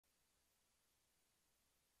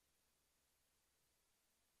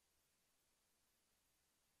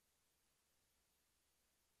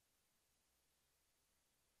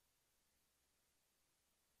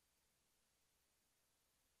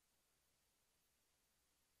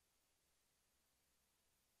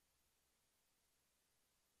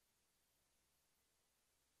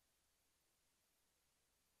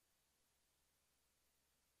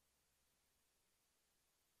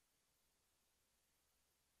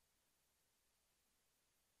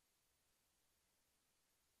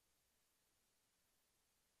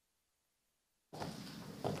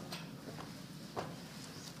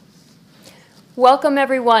Welcome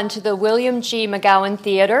everyone to the William G. McGowan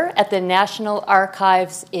Theater at the National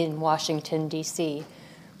Archives in Washington, D.C.,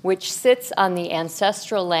 which sits on the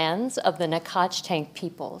ancestral lands of the Nacotchtank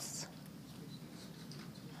peoples.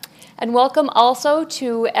 And welcome also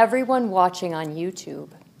to everyone watching on YouTube.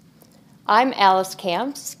 I'm Alice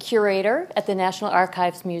Camps, curator at the National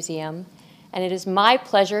Archives Museum, and it is my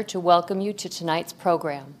pleasure to welcome you to tonight's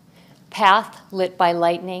program, Path Lit by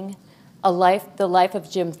Lightning, the life of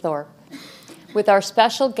Jim Thorpe, with our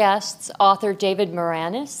special guests, author David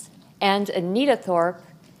Maraniss and Anita Thorpe,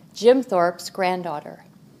 Jim Thorpe's granddaughter.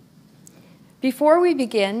 Before we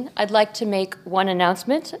begin, I'd like to make one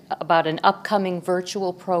announcement about an upcoming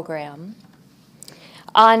virtual program.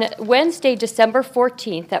 On Wednesday, December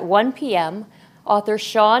 14th at 1 p.m., author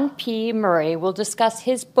Sean P. Murray will discuss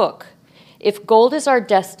his book, If Gold is Our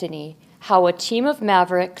Destiny, How a Team of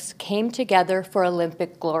Mavericks Came Together for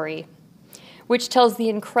Olympic Glory, which tells the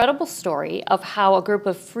incredible story of how a group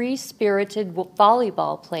of free-spirited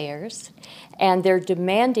volleyball players and their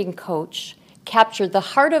demanding coach captured the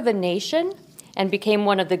heart of a nation and became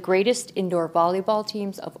one of the greatest indoor volleyball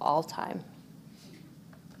teams of all time.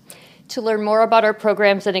 To learn more about our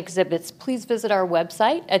programs and exhibits, please visit our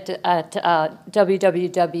website at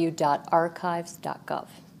www.archives.gov.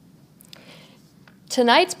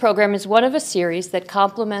 Tonight's program is one of a series that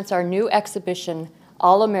complements our new exhibition,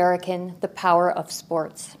 All-American, The Power of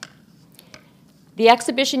Sports. The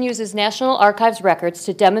exhibition uses National Archives records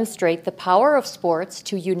to demonstrate the power of sports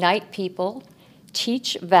to unite people,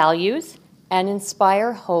 teach values, and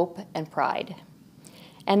inspire hope and pride.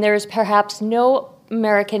 And there is perhaps no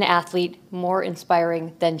American athlete more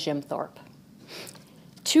inspiring than Jim Thorpe.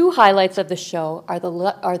 Two highlights of the show are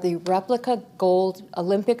the replica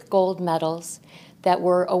Olympic gold medals that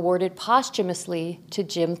were awarded posthumously to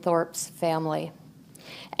Jim Thorpe's family.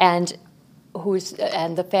 And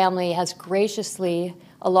the family has graciously,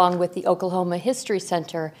 along with the Oklahoma History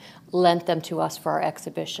Center, lent them to us for our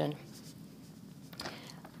exhibition.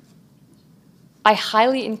 I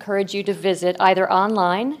highly encourage you to visit either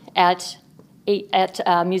online at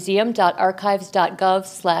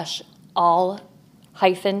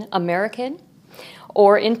museum.archives.gov/all-American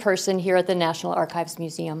or in person here at the National Archives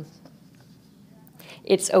Museum.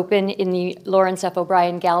 It's open in the Lawrence F.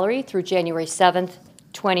 O'Brien Gallery through January 7th,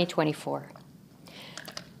 2024.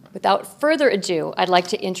 Without further ado, I'd like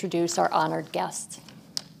to introduce our honored guests.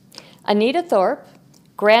 Anita Thorpe,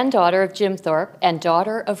 granddaughter of Jim Thorpe and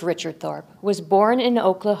daughter of Richard Thorpe, was born in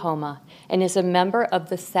Oklahoma and is a member of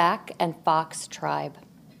the Sac and Fox tribe.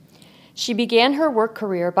 She began her work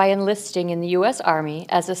career by enlisting in the U.S. Army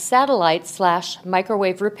as a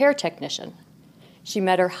satellite/microwave repair technician. She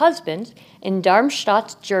met her husband in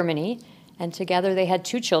Darmstadt, Germany, and together they had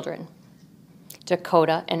two children,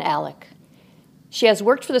 Dakota and Alec. She has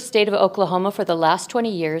worked for the state of Oklahoma for the last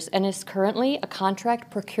 20 years and is currently a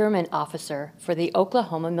contract procurement officer for the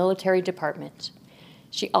Oklahoma Military Department.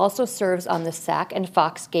 She also serves on the Sac and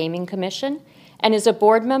Fox Gaming Commission and is a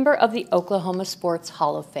board member of the Oklahoma Sports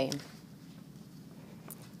Hall of Fame.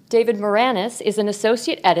 David Maraniss is an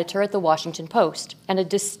associate editor at the Washington Post and a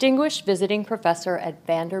distinguished visiting professor at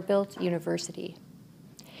Vanderbilt University.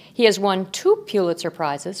 He has won 2 Pulitzer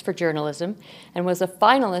Prizes for journalism and was a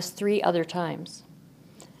finalist 3 other times.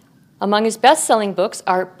 Among his best-selling books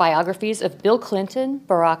are biographies of Bill Clinton,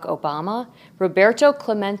 Barack Obama, Roberto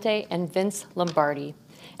Clemente, and Vince Lombardi,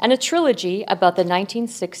 and a trilogy about the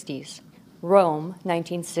 1960s, Rome,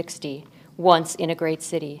 1960, Once in a Great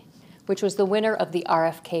City, which was the winner of the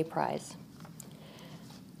RFK Prize.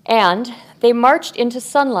 And They Marched into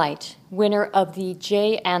Sunlight, winner of the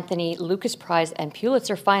J. Anthony Lucas Prize and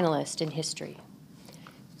Pulitzer finalist in history.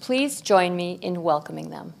 Please join me in welcoming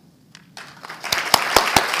them.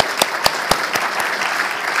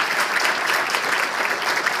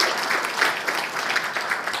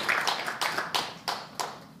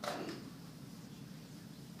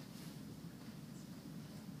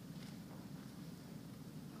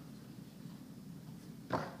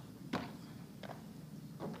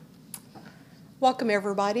 Welcome,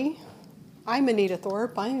 everybody. I'm Anita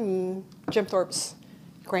Thorpe. I'm Jim Thorpe's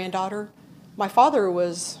granddaughter. My father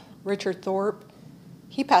was Richard Thorpe.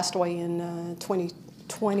 He passed away in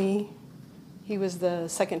 2020. He was the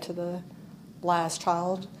second to the last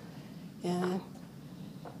child.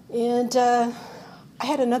 And I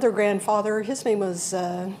had another grandfather. His name was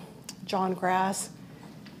John Grass.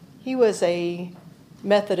 He was a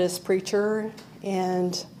Methodist preacher,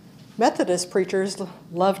 and Methodist preachers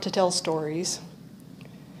love to tell stories.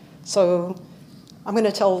 So I'm going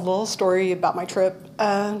to tell a little story about my trip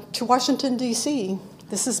to Washington, D.C.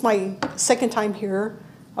 This is my second time here.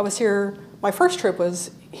 I was here, my first trip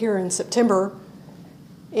was here in September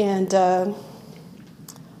And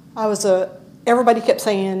everybody kept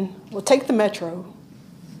saying, well, take the metro.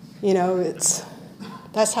 You know,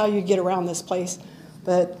 that's how you get around this place.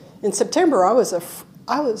 But in September, I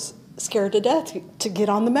was scared to death to get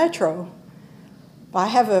on the metro. I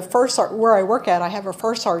have where I work at, I have a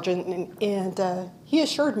first sergeant, and he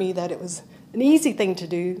assured me that it was an easy thing to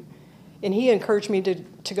do, and he encouraged me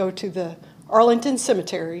to go to the Arlington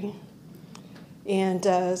Cemetery. And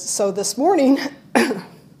so this morning,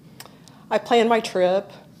 I planned my trip.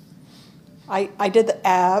 I did the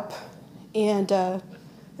app, and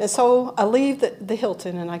so I leave the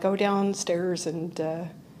Hilton, and I go downstairs, and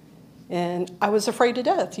I was afraid to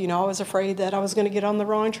death. You know, I was afraid that I was going to get on the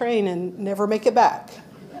wrong train and never make it back.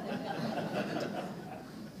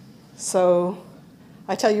 So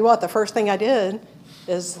I tell you what, the first thing I did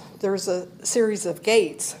is there's a series of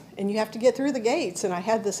gates, and you have to get through the gates. And I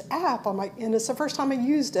had this app on and it's the first time I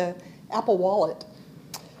used an Apple Wallet.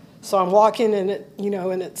 So I'm walking, and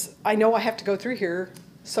I know I have to go through here.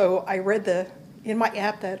 So I read in my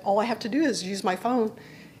app that all I have to do is use my phone,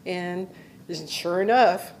 and sure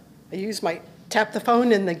enough, tap the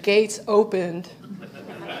phone, and the gates opened.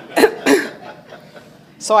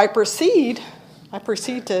 So I proceed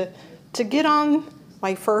to get on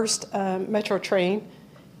my first metro train,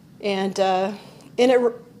 and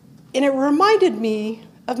it reminded me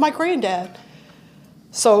of my granddad.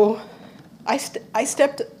 So I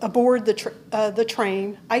stepped aboard the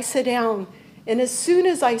train. I sat down, and as soon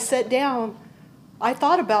as I sat down, I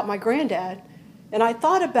thought about my granddad, and I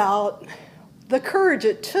thought about the courage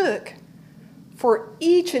it took for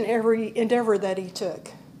each and every endeavor that he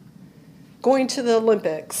took. Going to the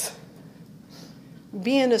Olympics,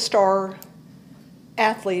 being a star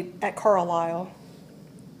athlete at Carlisle,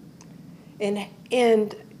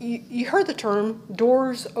 and you heard the term,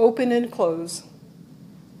 doors open and close.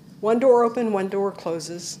 One door open, one door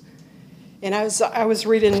closes. And I was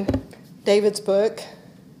reading David's book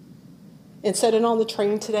and sitting on the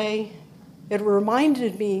train today. It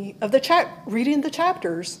reminded me of reading the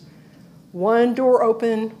chapters. One door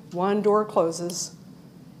open, one door closes.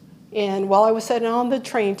 And while I was sitting on the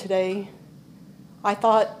train today, I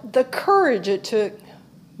thought the courage it took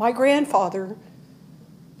my grandfather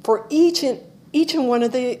for each and one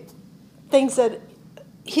of the things that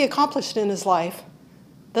he accomplished in his life.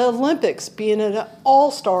 The Olympics, being an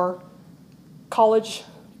all-star college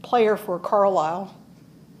player for Carlisle,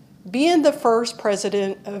 being the first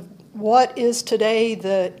president of what is today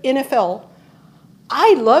the NFL.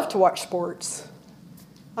 I love to watch sports.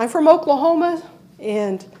 I'm from Oklahoma,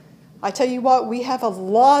 and I tell you what, we have a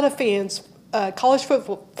lot of fans, college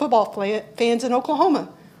football fans in Oklahoma.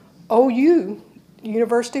 OU,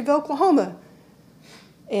 University of Oklahoma,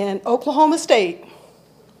 and Oklahoma State.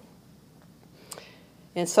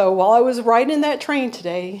 And so while I was riding that train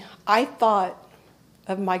today, I thought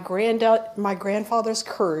of my grandfather's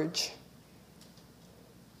courage.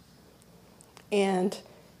 And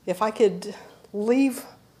if I could leave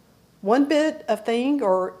one bit of thing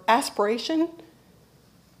or inspiration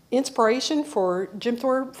for Jim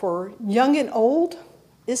Thorpe, for young and old,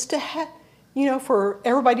 is to for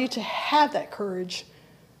everybody to have that courage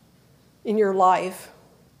in your life.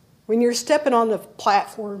 When you're stepping on the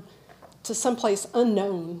platform to someplace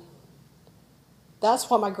unknown, that's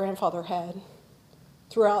what my grandfather had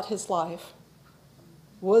throughout his life,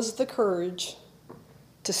 was the courage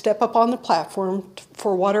to step up on the platform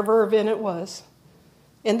for whatever event it was,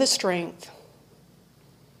 and the strength.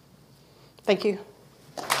 Thank you.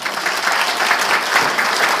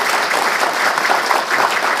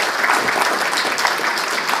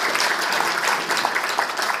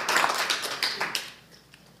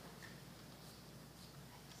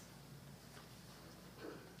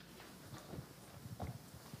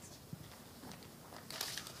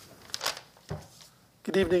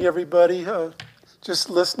 Good evening, everybody. Just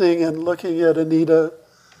listening and looking at Anita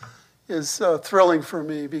is thrilling for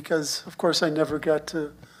me because, of course, I never got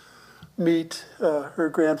to meet her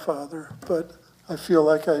grandfather, but I feel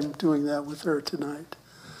like I'm doing that with her tonight.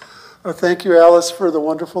 Thank you, Alice, for the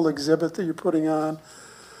wonderful exhibit that you're putting on.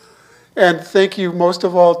 And thank you most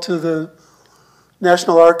of all to the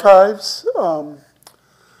National Archives.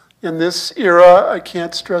 In this era, I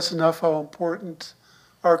can't stress enough how important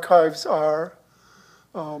archives are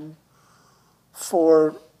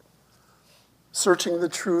for searching the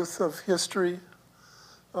truth of history.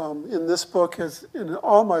 In this book, as in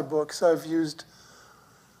all my books, I've used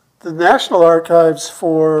the National Archives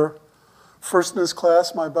for First in His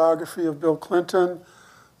Class, my biography of Bill Clinton,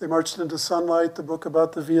 They Marched into Sunlight, the book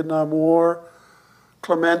about the Vietnam War,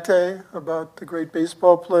 Clemente, about the great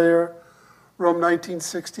baseball player, Rome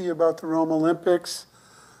 1960, about the Rome Olympics,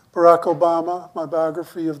 Barack Obama, my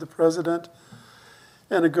biography of the president,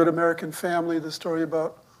 and A Good American Family, the story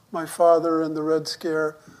about my father and the Red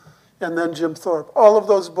Scare, and then Jim Thorpe. All of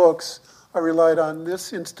those books, I relied on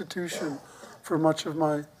this institution for much of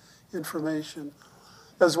my information,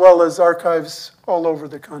 as well as archives all over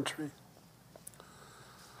the country.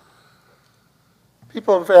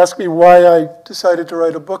 People have asked me why I decided to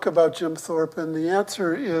write a book about Jim Thorpe, and the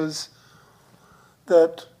answer is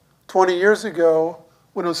that 20 years ago,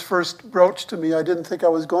 when it was first broached to me, I didn't think I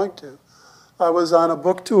was going to. I was on a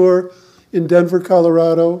book tour in Denver,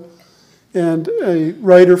 Colorado, and a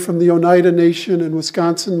writer from the Oneida Nation in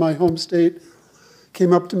Wisconsin, my home state,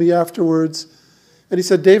 came up to me afterwards, and he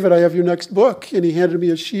said, "David, I have your next book." And he handed me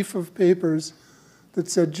a sheaf of papers that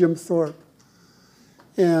said Jim Thorpe.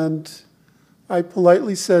 And I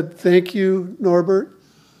politely said, "Thank you, Norbert.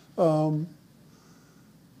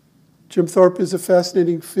 Jim Thorpe is a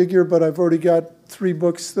fascinating figure, but I've already got 3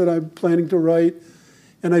 books that I'm planning to write,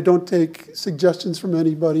 and I don't take suggestions from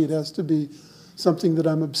anybody. It has to be something that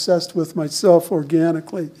I'm obsessed with myself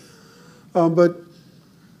organically." But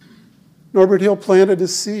Norbert Hill planted a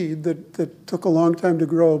seed that took a long time to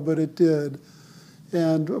grow, but it did.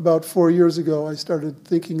 And about 4 years ago, I started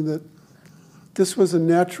thinking that this was a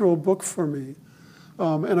natural book for me.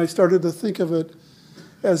 And I started to think of it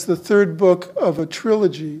as the 3rd book of a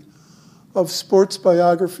trilogy of sports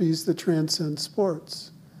biographies that transcend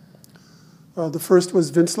sports. The first was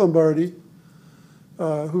Vince Lombardi,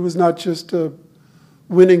 who was not just a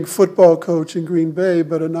winning football coach in Green Bay,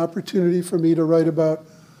 but an opportunity for me to write about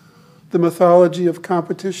the mythology of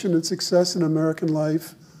competition and success in American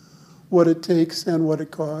life, what it takes and what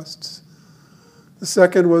it costs. The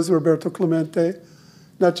second was Roberto Clemente,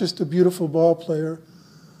 not just a beautiful ball player,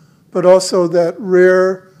 but also that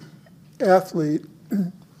rare athlete.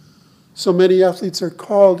 So many athletes are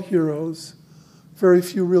called heroes. Very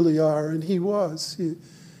few really are, and he was.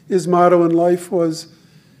 His motto in life was,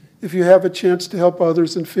 if you have a chance to help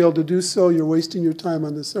others and fail to do so, you're wasting your time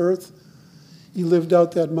on this earth. He lived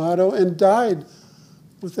out that motto and died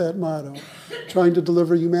with that motto, trying to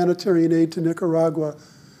deliver humanitarian aid to Nicaragua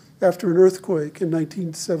after an earthquake in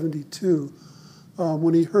 1972,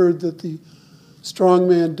 when he heard that the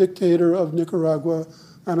strongman dictator of Nicaragua,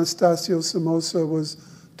 Anastasio Somoza, was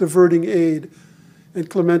diverting aid. And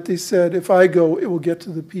Clemente said, "If I go, it will get to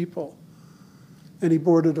the people." And he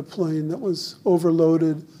boarded a plane that was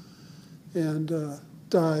overloaded and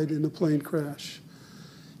died in a plane crash.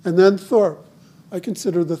 And then Thorpe, I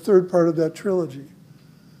consider the 3rd part of that trilogy.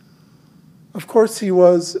 Of course, he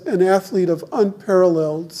was an athlete of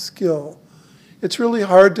unparalleled skill. It's really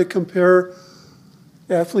hard to compare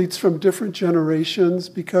athletes from different generations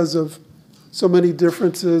because of so many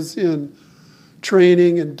differences in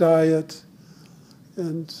training and diet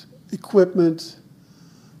and equipment.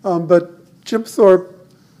 But Jim Thorpe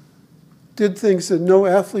did things that no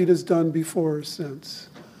athlete has done before or since.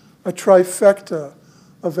 A trifecta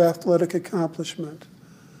of athletic accomplishment.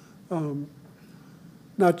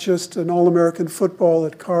 Not just an All-American football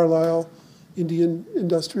at Carlisle Indian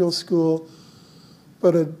Industrial School,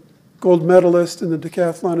 but a gold medalist in the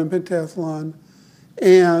decathlon and pentathlon,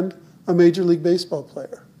 and a Major League Baseball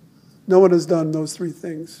player. No one has done those 3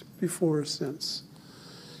 things before or since.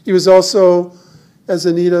 He was also, as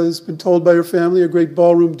Anita has been told by her family, a great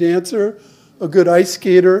ballroom dancer, a good ice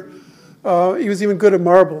skater. He was even good at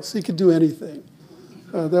marbles. He could do anything.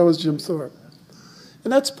 That was Jim Thorpe.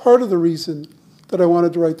 And that's part of the reason that I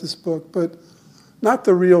wanted to write this book, but not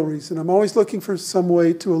the real reason. I'm always looking for some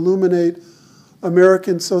way to illuminate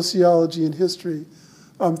American sociology and history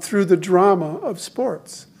through the drama of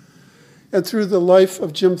sports. And through the life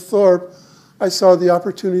of Jim Thorpe, I saw the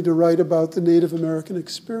opportunity to write about the Native American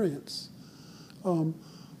experience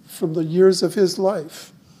from the years of his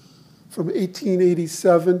life, from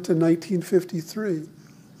 1887 to 1953.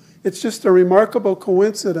 It's just a remarkable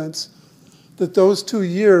coincidence that those 2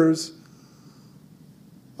 years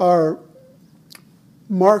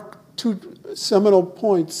mark 2 seminal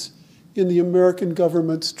points in the American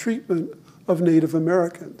government's treatment of Native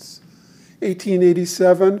Americans.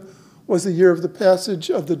 1887 was the year of the passage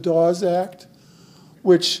of the Dawes Act,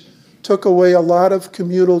 which took away a lot of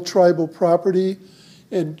communal tribal property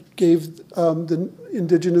and gave the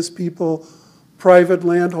indigenous people private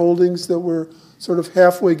land holdings that were sort of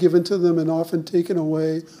halfway given to them and often taken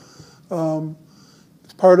away.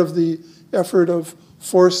 Part of the effort of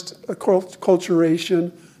forced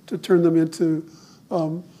acculturation to turn them into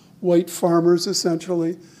white farmers,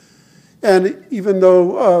 essentially. And even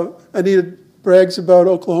though Anita brags about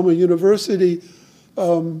Oklahoma University,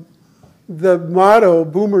 the motto,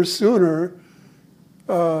 Boomer Sooner,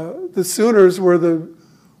 the Sooners were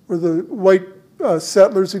were the white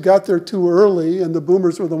settlers who got there too early, and the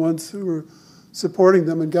boomers were the ones who were supporting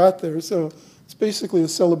them and got there. So it's basically a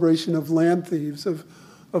celebration of land thieves, of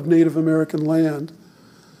Native American land.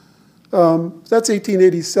 That's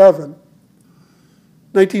 1887.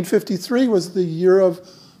 1953 was the year of,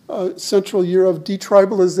 central year of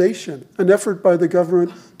detribalization, an effort by the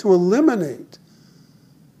government to eliminate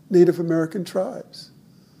Native American tribes,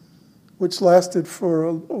 which lasted for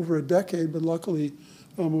over a decade, but luckily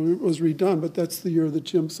it was redone. But that's the year that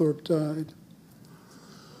Jim Thorpe died.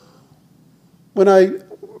 When I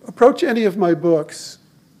approach any of my books,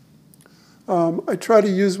 I try to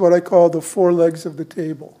use what I call the 4 legs of the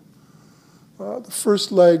table. The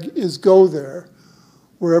first leg is go there,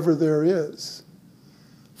 wherever there is.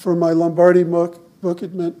 For my Lombardi book,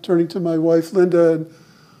 it meant turning to my wife, Linda, and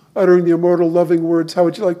uttering the immortal loving words, "How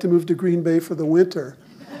would you like to move to Green Bay for the winter?"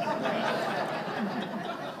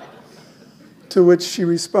 To which she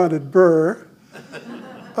responded, "Brr."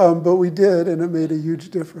 But we did, and it made a huge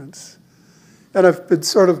difference. And I've been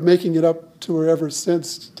sort of making it up to her ever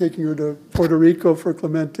since, taking her to Puerto Rico for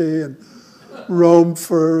Clemente, and Rome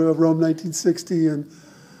for Rome 1960, and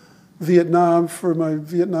Vietnam for my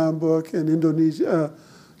Vietnam book, and Indonesia,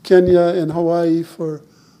 Kenya and Hawaii for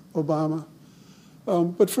Obama.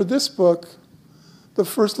 But for this book, the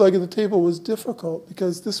first leg of the table was difficult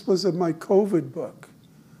because this was my COVID book.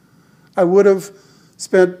 I would have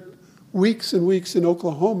spent weeks and weeks in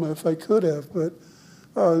Oklahoma if I could have, but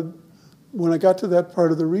when I got to that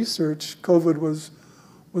part of the research, COVID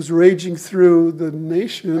was raging through the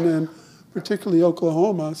nation, and particularly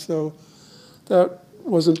Oklahoma, so that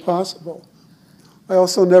wasn't possible. I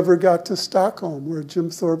also never got to Stockholm, where Jim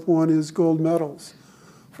Thorpe won his gold medals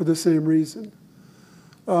for the same reason.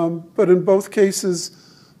 But in both cases,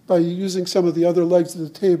 by using some of the other legs of the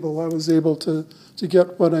table, I was able to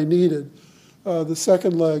get what I needed. The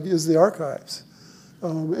second leg is the archives,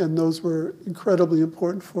 and those were incredibly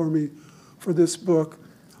important for me for this book.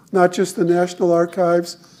 Not just the National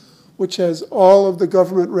Archives, which has all of the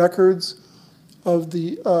government records of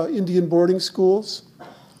the Indian boarding schools.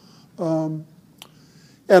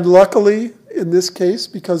 And luckily, in this case,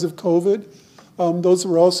 because of COVID, those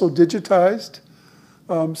were also digitized.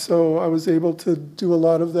 So I was able to do a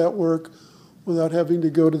lot of that work without having to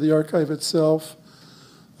go to the archive itself.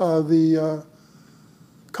 The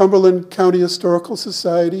Cumberland County Historical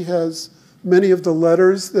Society has many of the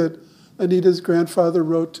letters that Anita's grandfather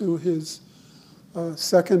wrote to his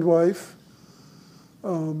second wife.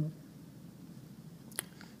 And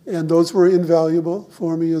those were invaluable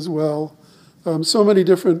for me as well. So many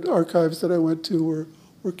different archives that I went to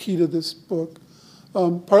were key to this book.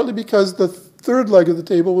 Partly because the third leg of the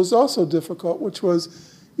table was also difficult, which was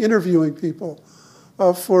interviewing people.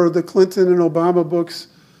 For the Clinton and Obama books,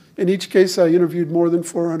 in each case I interviewed more than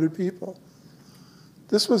 400 people.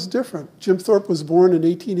 This was different. Jim Thorpe was born in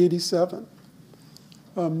 1887.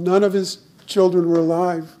 None of his children were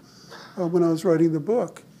alive when I was writing the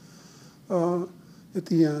book at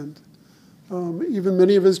the end. Even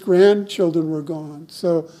many of his grandchildren were gone.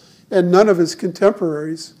 And none of his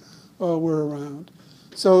contemporaries were around.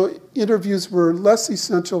 So interviews were less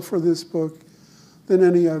essential for this book than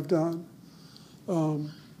any I've done.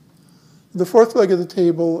 The fourth leg of the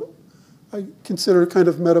table I consider kind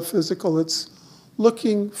of metaphysical. It's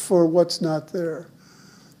looking for what's not there,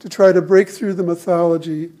 to try to break through the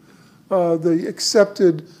mythology, the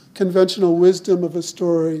accepted conventional wisdom of a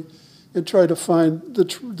story, and try to find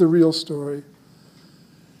the real story.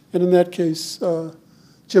 And in that case,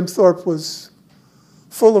 Jim Thorpe was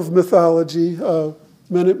full of mythology,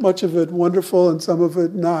 much of it wonderful and some of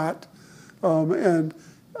it not. And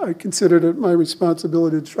I considered it my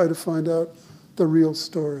responsibility to try to find out the real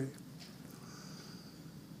story.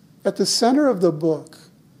 At the center of the book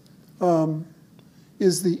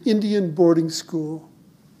is the Indian boarding school.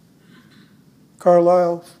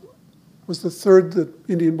 Carlisle was the third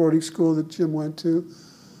Indian boarding school that Jim went to.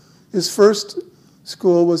 His first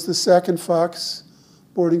school was the Sac and Fox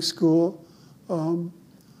boarding school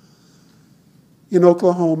in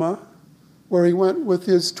Oklahoma, where he went with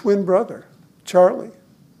his twin brother, Charlie.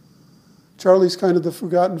 Charlie's kind of the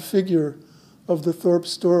forgotten figure of the Thorpe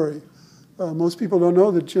story. Most people don't know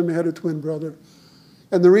that Jim had a twin brother.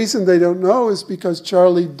 And the reason they don't know is because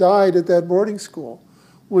Charlie died at that boarding school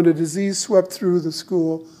when a disease swept through the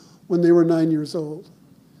school when they were 9 years old.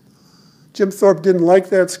 Jim Thorpe didn't like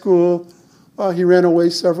that school. He ran away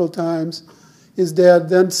several times. His dad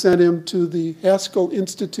then sent him to the Haskell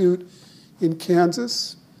Institute in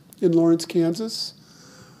Kansas, in Lawrence, Kansas.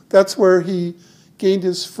 That's where he gained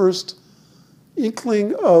his first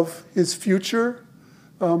inkling of his future,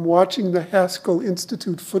 watching the Haskell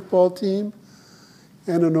Institute football team,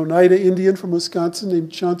 and an Oneida Indian from Wisconsin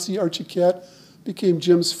named Chauncey Archiquette became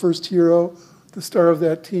Jim's first hero, the star of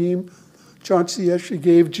that team. Chauncey actually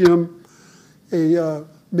gave Jim a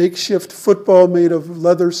makeshift football made of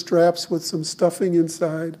leather straps with some stuffing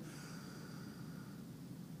inside.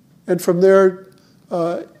 And from there,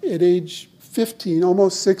 at age 15,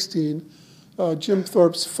 almost 16, Jim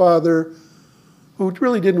Thorpe's father, who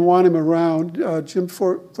really didn't want him around, Jim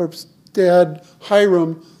Thorpe's dad,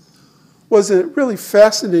 Hiram, was a really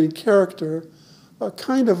fascinating character,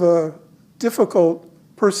 kind of a difficult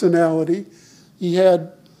personality. He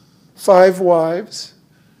had 5 wives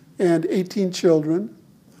and 18 children.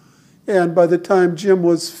 And by the time Jim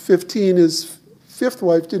was 15, his 5th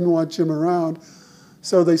wife didn't want Jim around,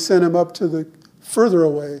 so they sent him up to further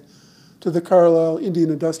away, to the Carlisle Indian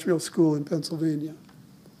Industrial School in Pennsylvania.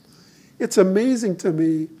 It's amazing to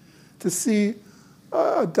me to see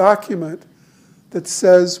a document that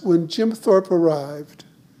says when Jim Thorpe arrived,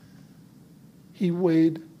 he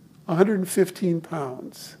weighed 115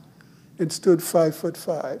 pounds and stood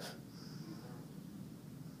 5'5",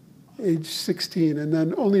 age 16. And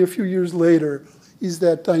then only a few years later, he's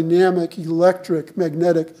that dynamic, electric,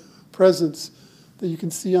 magnetic presence that you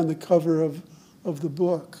can see on the cover of the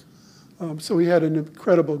book. So he had an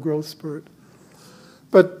incredible growth spurt.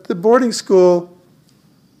 But the boarding school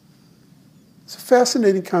is a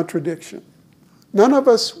fascinating contradiction. None of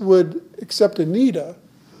us would, except Anita,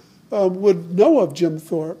 would know of Jim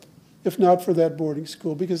Thorpe if not for that boarding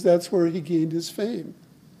school, because that's where he gained his fame.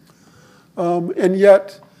 And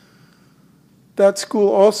yet, that school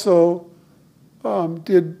also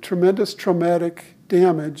did tremendous traumatic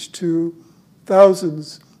damage to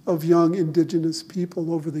thousands of young indigenous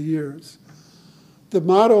people over the years. The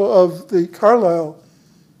motto of the Carlisle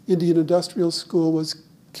Indian Industrial School was,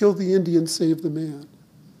 "Kill the Indian, save the man."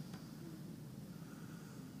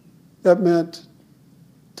 That meant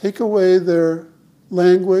take away their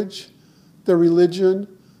language, their religion,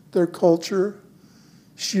 their culture,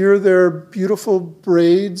 shear their beautiful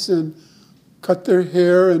braids and cut their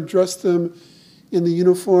hair and dress them in the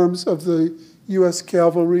uniforms of the U.S.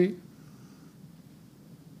 cavalry.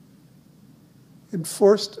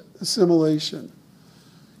 Enforced assimilation.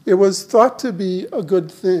 It was thought to be a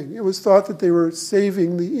good thing. It was thought that they were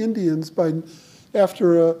saving the Indians by,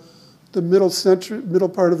 after the middle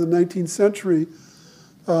part of the 19th century,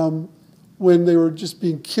 when they were just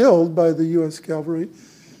being killed by the U.S. cavalry.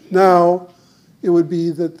 Now it would be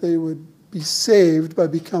that they would be saved by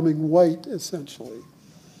becoming white, essentially.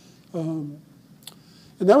 And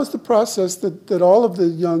that was the process that all of the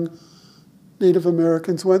young Native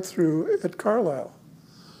Americans went through at Carlisle,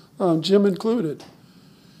 Jim included.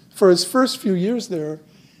 For his first few years there,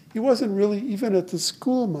 he wasn't really even at the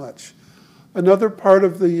school much. Another part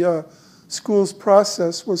of the school's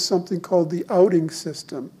process was something called the outing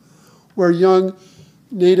system, where young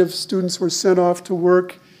Native students were sent off to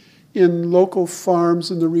work in local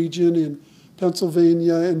farms in the region, in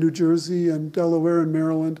Pennsylvania and New Jersey and Delaware and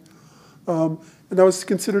Maryland. And that was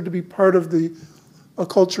considered to be part of the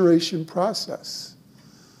acculturation process.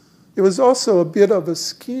 It was also a bit of a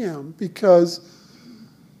scam because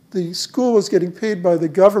the school was getting paid by the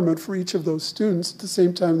government for each of those students. At the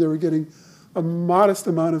same time, they were getting a modest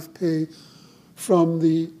amount of pay from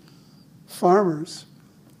the farmers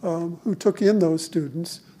who took in those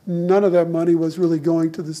students. None of that money was really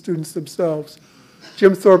going to the students themselves.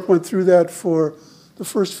 Jim Thorpe went through that for the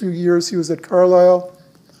first few years he was at Carlisle.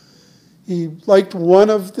 He liked one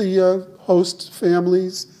of the host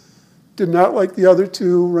families, did not like the other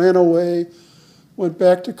two, ran away, went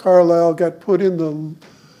back to Carlisle, got put in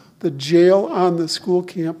the jail on the school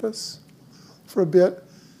campus for a bit,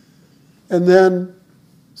 and then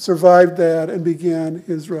survived that and began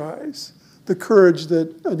his rise. The courage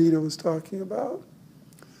that Anita was talking about.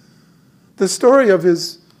 The story of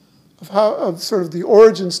sort of the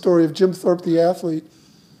origin story of Jim Thorpe the athlete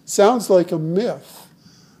sounds like a myth,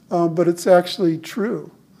 but it's actually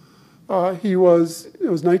true. It was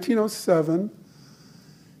 1907.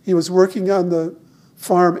 He was working on the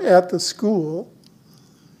farm at the school,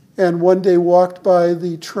 and one day walked by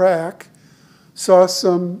the track, saw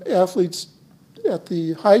some athletes at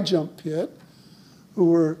the high jump pit who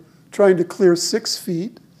were trying to clear 6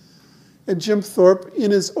 feet, and Jim Thorpe,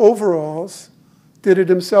 in his overalls, did it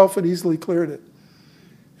himself and easily cleared it.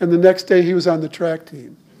 And the next day he was on the track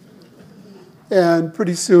team. And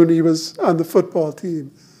pretty soon he was on the football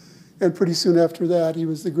team. And pretty soon after that, he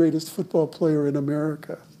was the greatest football player in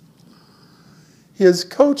America. His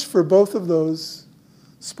coach for both of those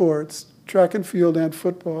sports, track and field and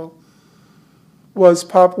football, was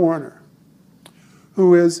Pop Warner,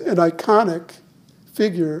 who is an iconic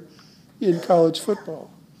figure in college football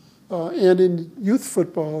and in youth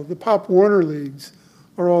football. The Pop Warner leagues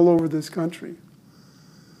are all over this country.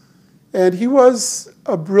 And he was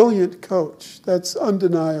a brilliant coach, that's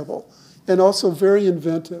undeniable, and also very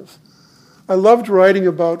inventive. I loved writing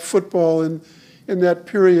about football in that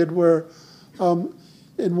period where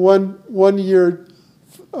in one year,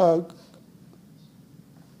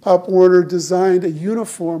 Pop Warner designed a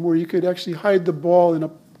uniform where you could actually hide the ball in a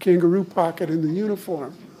kangaroo pocket in the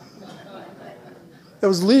uniform. That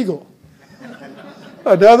was legal.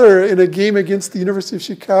 Another, in a game against the University of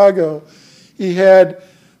Chicago, he had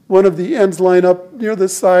one of the ends line up near the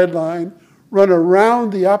sideline, run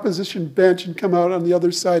around the opposition bench and come out on the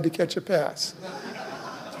other side to catch a pass.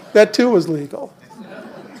 That too was legal.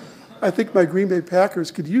 I think my Green Bay Packers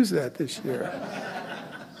could use that this year.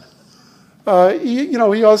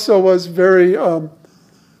 He also was very, in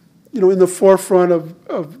the forefront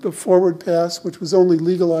of the forward pass, which was only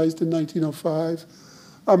legalized in 1905.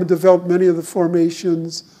 And developed many of the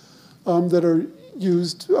formations that are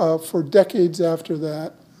used for decades after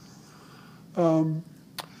that.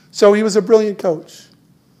 So he was a brilliant coach,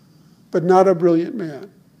 but not a brilliant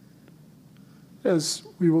man, as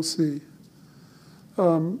we will see.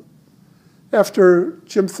 After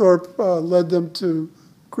Jim Thorpe led them to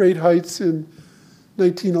great heights in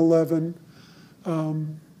 1911,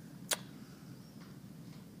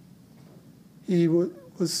 he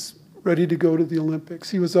was ready to go to the Olympics.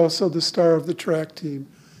 He was also the star of the track team.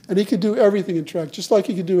 And he could do everything in track, just like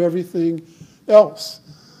he could do everything else.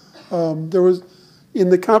 There was, in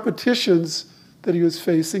the competitions that he was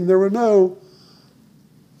facing, there were no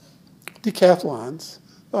decathlons,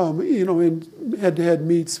 in head-to-head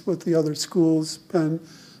meets with the other schools, Penn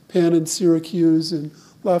and Syracuse and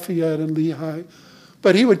Lafayette and Lehigh.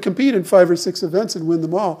 But he would compete in 5 or 6 events and win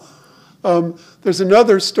them all. There's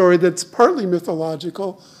another story that's partly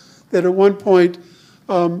mythological, that at one point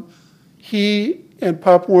he and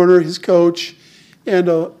Pop Warner, his coach, and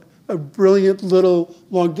a brilliant little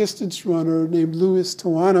long-distance runner named Louis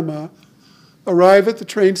Tawanama arrive at the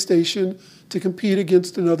train station to compete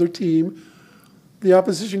against another team. The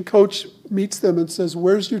opposition coach meets them and says,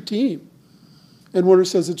 "Where's your team?" And Warner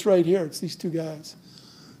says, "It's right here. It's these 2 guys."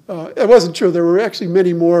 It wasn't true. There were actually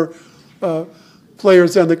many more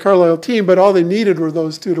players on the Carlisle team, but all they needed were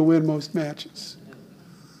those 2 to win most matches.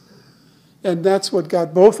 And that's what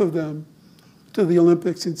got both of them to the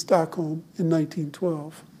Olympics in Stockholm in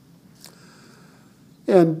 1912.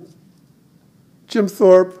 And Jim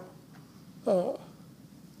Thorpe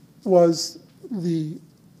was the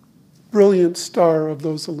brilliant star of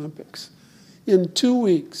those Olympics. In 2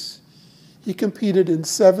 weeks, he competed in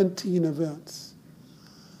 17 events.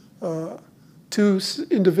 2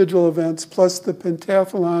 individual events, plus the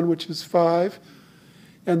pentathlon, which is 5,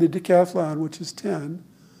 and the decathlon, which is 10.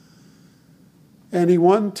 And he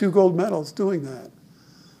won 2 gold medals doing that.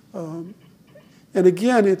 And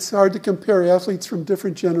again, it's hard to compare athletes from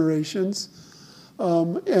different generations.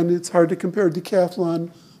 And it's hard to compare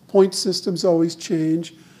decathlon. Point systems always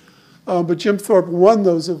change. But Jim Thorpe won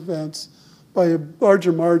those events by a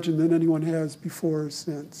larger margin than anyone has before or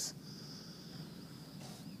since.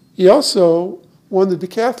 He also won the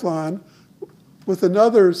decathlon with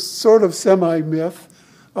another sort of semi-myth.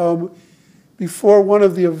 Before one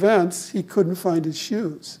of the events, he couldn't find his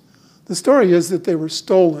shoes. The story is that they were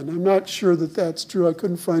stolen. I'm not sure that that's true. I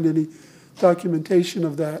couldn't find any documentation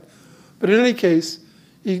of that. But in any case,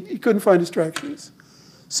 he couldn't find his track shoes.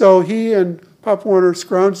 So he and Pop Warner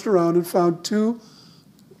scrounged around and found 2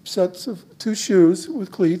 sets of 2 shoes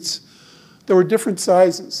with cleats that were different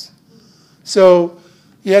sizes. So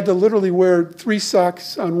he had to literally wear 3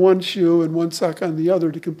 socks on one shoe and 1 sock on the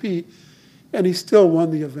other to compete, and he still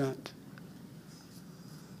won the event.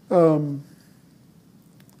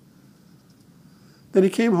 Then he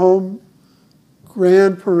came home,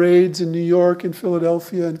 grand parades in New York and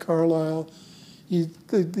Philadelphia and Carlisle.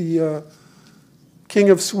 The King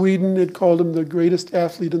of Sweden had called him the greatest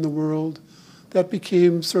athlete in the world. That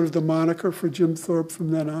became sort of the moniker for Jim Thorpe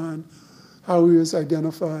from then on, how he was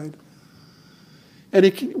identified. And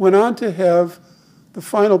he went on to have the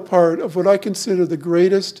final part of what I consider the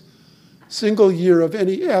greatest single year of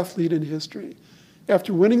any athlete in history.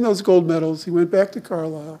 After winning those gold medals, he went back to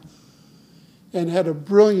Carlisle and had a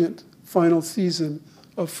brilliant final season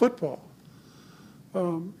of football.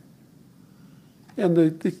 And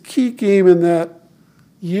the key game in that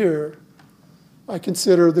year, I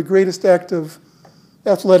consider the greatest act of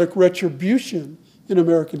athletic retribution in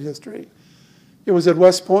American history. It was at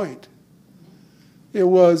West Point. It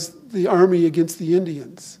was the Army against the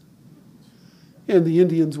Indians, and the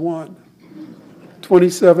Indians won,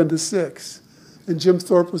 27-6. And Jim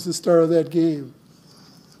Thorpe was the star of that game.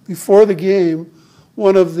 Before the game,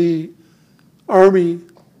 one of the Army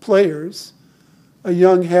players, a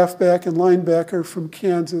young halfback and linebacker from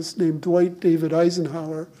Kansas named Dwight David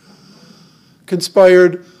Eisenhower,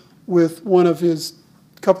 conspired with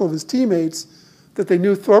a couple of his teammates that they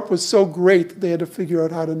knew Thorpe was so great that they had to figure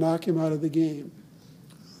out how to knock him out of the game.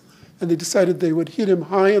 And they decided they would hit him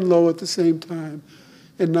high and low at the same time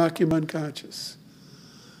and knock him unconscious.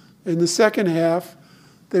 In the second half,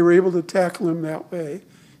 they were able to tackle him that way,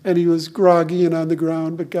 and he was groggy and on the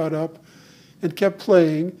ground, but got up and kept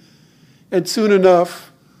playing. And soon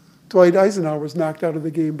enough, Dwight Eisenhower was knocked out of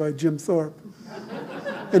the game by Jim Thorpe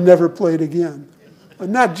and never played again. But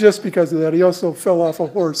not just because of that. He also fell off a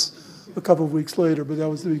horse a couple of weeks later, but that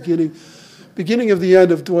was the beginning of the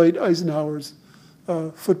end of Dwight Eisenhower's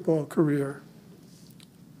football career.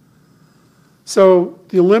 So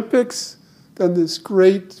the Olympics, then this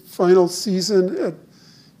great final season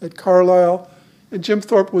at Carlisle, and Jim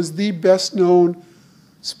Thorpe was the best-known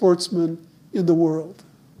sportsman in the world.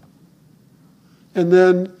 And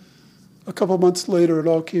then a couple months later, it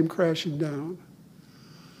all came crashing down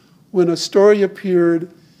when a story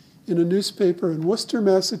appeared in a newspaper in Worcester,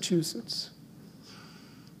 Massachusetts,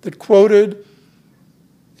 that quoted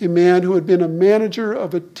a man who had been a manager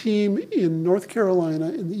of a team in North Carolina,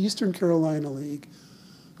 in the Eastern Carolina League,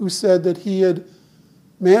 who said that he had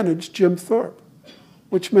managed Jim Thorpe,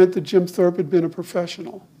 which meant that Jim Thorpe had been a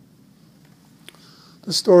professional.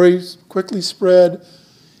 The story quickly spread,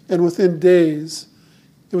 and within days,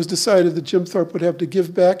 it was decided that Jim Thorpe would have to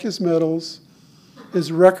give back his medals,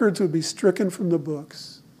 his records would be stricken from the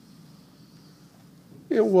books.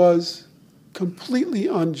 It was completely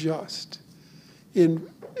unjust in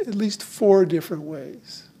at least 4 different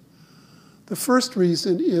ways. The first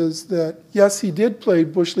reason is that, yes, he did play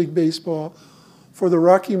Bush League baseball for the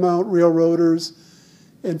Rocky Mount Railroaders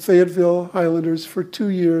and Fayetteville Highlanders for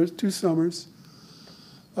 2 summers.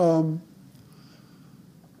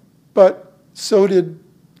 But so did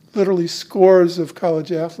literally scores of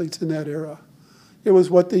college athletes in that era. It was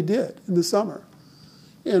what they did in the summer.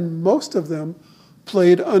 And most of them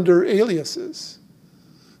played under aliases.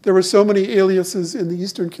 There were so many aliases in the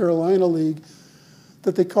Eastern Carolina League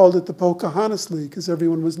that they called it the Pocahontas League because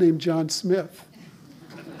everyone was named John Smith.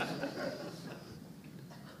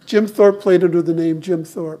 Jim Thorpe played under the name Jim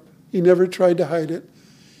Thorpe. He never tried to hide it.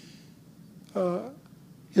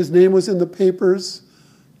 His name was in the papers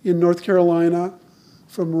in North Carolina,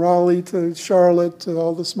 from Raleigh to Charlotte to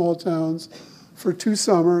all the small towns, for 2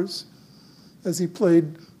 summers as he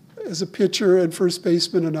played as a pitcher and first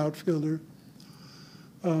baseman and outfielder.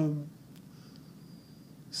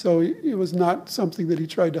 So it was not something that he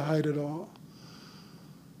tried to hide at all.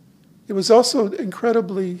 It was also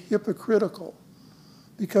incredibly hypocritical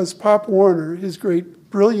because Pop Warner, his great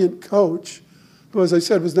brilliant coach, who, as I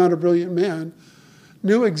said, was not a brilliant man,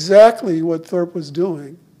 knew exactly what Thorpe was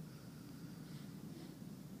doing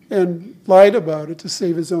and lied about it to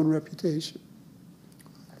save his own reputation.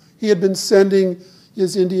 He had been sending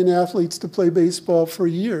his Indian athletes to play baseball for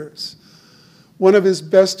years. One of his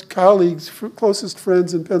best colleagues, closest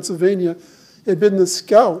friends in Pennsylvania, had been the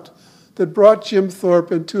scout that brought Jim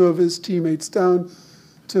Thorpe and 2 of his teammates down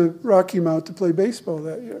to Rocky Mount to play baseball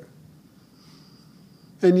that year.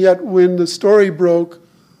 And yet when the story broke,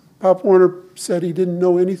 Pop Warner said he didn't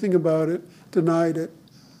know anything about it, denied it,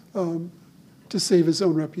 to save his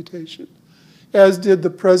own reputation. As did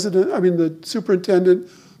the superintendent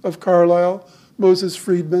of Carlisle, Moses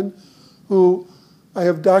Friedman, who I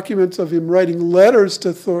have documents of him writing letters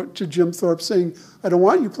to Jim Thorpe saying, I don't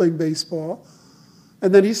want you playing baseball.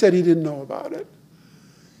 And then he said he didn't know about it.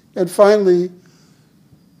 And finally,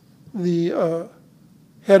 the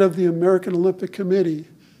head of the American Olympic Committee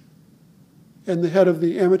and the head of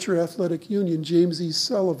the Amateur Athletic Union, James E.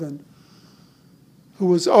 Sullivan, who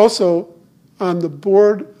was also on the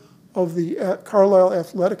board of the Carlisle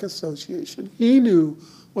Athletic Association. He knew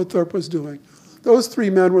what Thorpe was doing. Those 3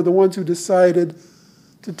 men were the ones who decided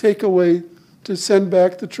to send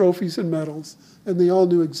back the trophies and medals, and they all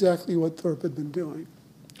knew exactly what Thorpe had been doing.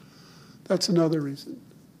 That's another reason.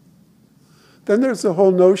 Then there's the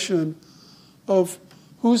whole notion of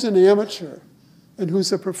who's an amateur and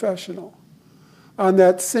who's a professional. On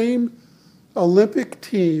that same Olympic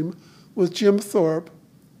team with Jim Thorpe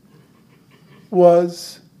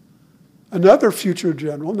was another future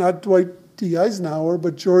general, not Dwight D. Eisenhower,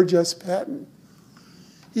 but George S. Patton.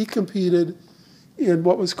 He competed in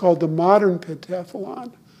what was called the modern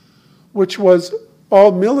pentathlon, which was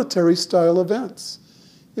all military-style events.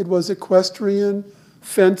 It was equestrian,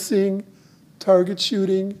 fencing, target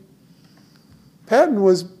shooting, Patton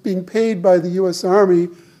was being paid by the U.S. Army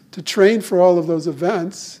to train for all of those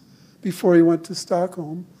events before he went to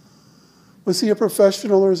Stockholm. Was he a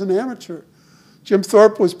professional or was an amateur? Jim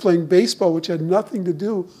Thorpe was playing baseball, which had nothing to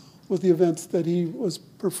do with the events that he was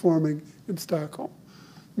performing in Stockholm.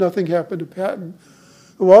 Nothing happened to Patton,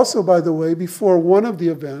 who also, by the way, before one of the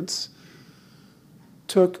events,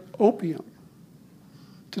 took opium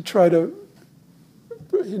to try to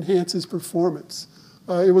enhance his performance.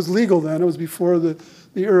 It was legal then. It was before the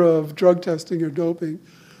era of drug testing or doping.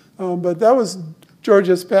 But that was George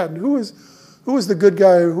S. Patton. Who was the good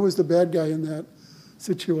guy or who was the bad guy in that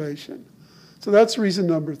situation? So that's reason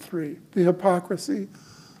number 3, the hypocrisy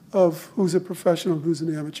of who's a professional and who's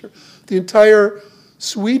an amateur. The entire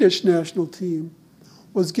Swedish national team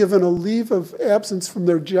was given a leave of absence from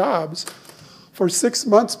their jobs for 6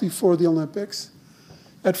 months before the Olympics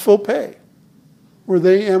at full pay. Were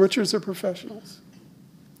they amateurs or professionals?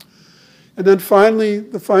 And then finally,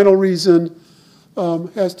 the final reason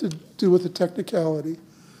has to do with the technicality,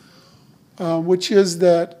 which is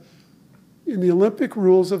that in the Olympic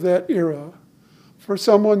rules of that era, for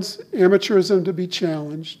someone's amateurism to be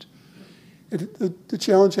challenged, the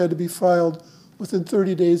challenge had to be filed within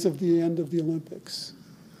 30 days of the end of the Olympics.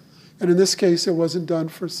 And in this case, it wasn't done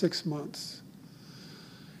for 6 months.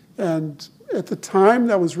 And at the time,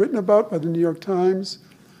 that was written about by the New York Times.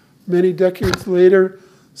 Many decades later,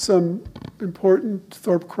 some important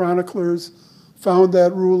Thorpe chroniclers found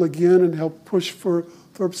that rule again and helped push for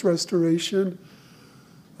Thorpe's restoration.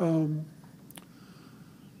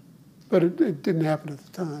 But it didn't happen at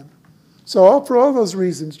the time. So for all those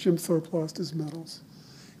reasons, Jim Thorpe lost his medals.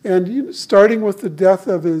 And starting with the death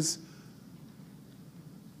of his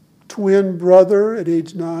twin brother at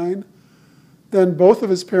age 9, then both of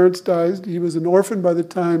his parents died. He was an orphan by the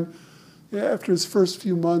time, after his first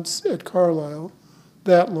few months at Carlisle,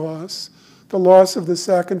 that loss. The loss of the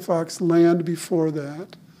Sac and Fox land before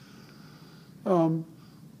that.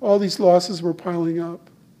 All these losses were piling up.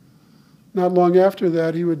 Not long after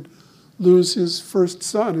that, he would lose his first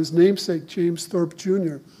son, his namesake, James Thorpe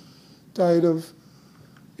Jr., died of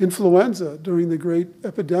influenza during the great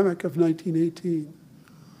epidemic of 1918.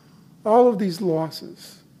 All of these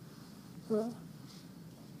losses.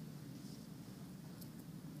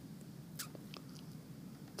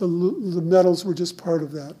 The medals were just part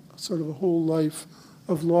of that, sort of a whole life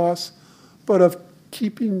of loss, but of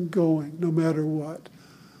keeping going no matter what.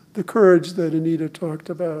 The courage that Anita talked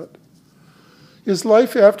about. His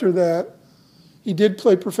life after that, he did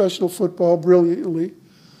play professional football brilliantly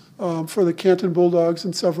for the Canton Bulldogs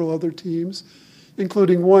and several other teams,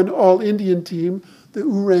 including one all-Indian team, the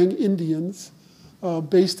Oorang Indians,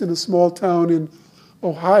 based in a small town in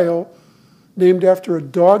Ohio, named after a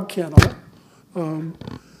dog kennel.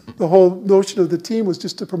 The whole notion of the team was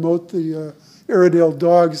just to promote the Airedale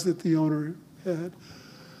dogs that the owner had.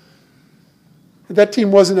 That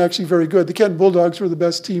team wasn't actually very good. The Canton Bulldogs were the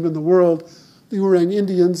best team in the world. The Oorang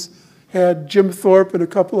Indians had Jim Thorpe and a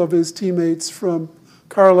couple of his teammates from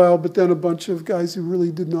Carlisle, but then a bunch of guys who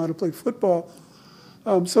really didn't know how to play football.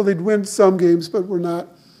 So they'd win some games, but were not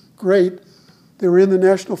great. They were in the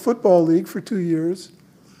National Football League for 2 years.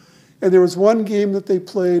 And there was one game that they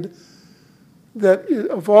played that,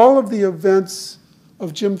 of all of the events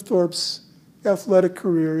of Jim Thorpe's athletic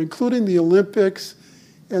career, including the Olympics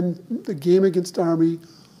and the game against Army,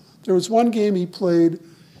 there was one game he played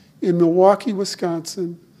in Milwaukee,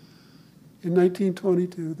 Wisconsin in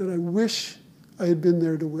 1922 that I wish I had been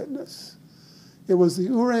there to witness. It was the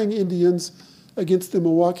Oorang Indians against the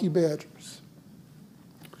Milwaukee Badgers.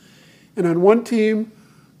 And on one team,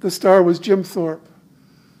 the star was Jim Thorpe.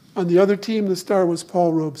 On the other team, the star was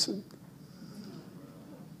Paul Robeson,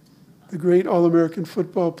 the great All-American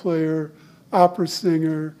football player, opera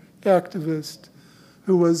singer, activist,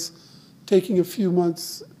 who was taking a few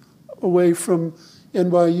months away from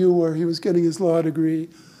NYU, where he was getting his law degree,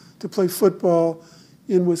 to play football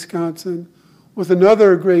in Wisconsin with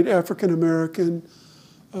another great African-American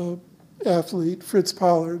athlete, Fritz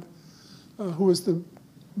Pollard, who was the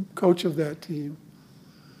coach of that team.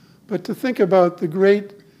 But to think about the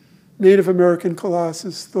great Native American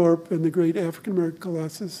Colossus Thorpe and the great African-American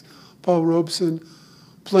Colossus Paul Robeson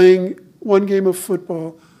playing one game of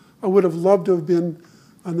football, I would have loved to have been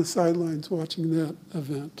on the sidelines watching that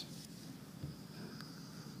event.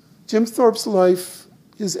 Jim Thorpe's life,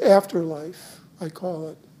 his afterlife, I call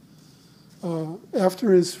it,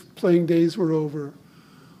 after his playing days were over,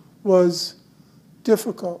 was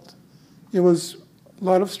difficult. It was a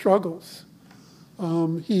lot of struggles.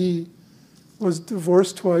 He was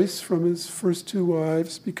divorced twice from his first 2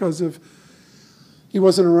 wives because of he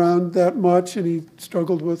wasn't around that much, and he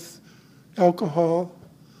struggled with alcohol.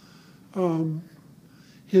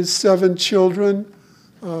 His 7 children,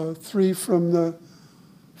 3 from the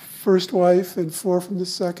first wife and 4 from the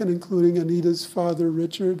second, including Anita's father,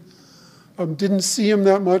 Richard. Didn't see him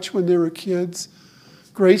that much when they were kids.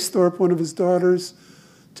 Grace Thorpe, one of his daughters,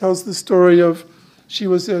 tells the story of she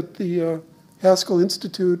was at the Haskell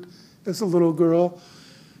Institute as a little girl,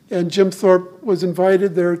 and Jim Thorpe was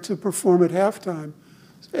invited there to perform at halftime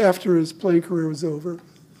after his playing career was over.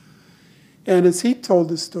 And as he told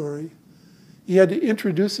the story, he had to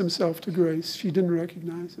introduce himself to Grace. She didn't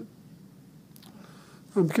recognize him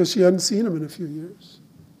because she hadn't seen him in a few years.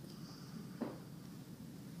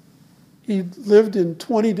 He lived in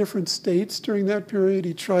 20 different states during that period.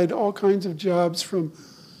 He tried all kinds of jobs, from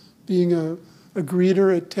being a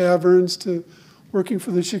greeter at taverns to working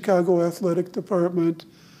for the Chicago Athletic Department.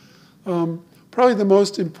 Probably the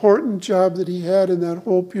most important job that he had in that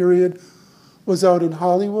whole period was out in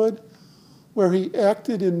Hollywood, where he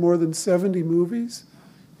acted in more than 70 movies.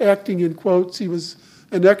 Acting in quotes, he was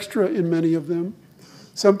an extra in many of them.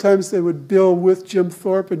 Sometimes they would bill with Jim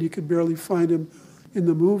Thorpe and you could barely find him in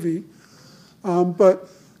the movie. But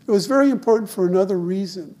it was very important for another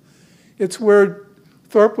reason. It's where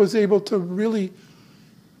Thorpe was able to really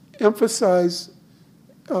emphasize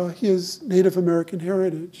his Native American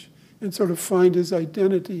heritage and sort of find his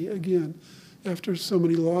identity again after so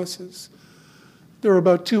many losses. There were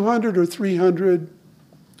about 200 or 300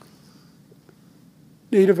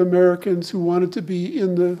 Native Americans who wanted to be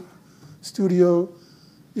in the studio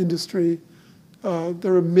industry.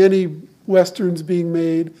 There were many Westerns being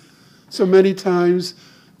made. So many times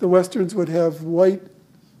the Westerns would have white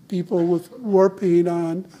people with war paint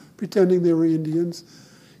on, pretending they were Indians.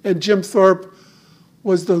 And Jim Thorpe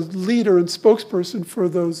was the leader and spokesperson for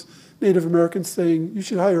those Native Americans, saying, you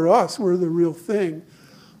should hire us, we're the real thing.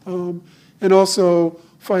 And also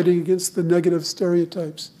fighting against the negative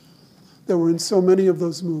stereotypes that were in so many of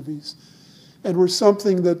those movies and were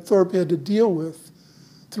something that Thorpe had to deal with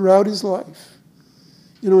throughout his life.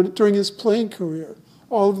 You know, during his playing career,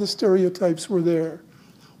 all of the stereotypes were there.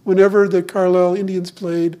 Whenever the Carlisle Indians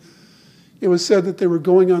played, it was said that they were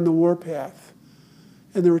going on the warpath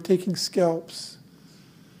and they were taking scalps.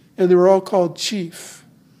 And they were all called chief.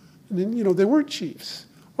 And then, you know, they weren't chiefs.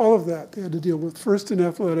 All of that they had to deal with, first in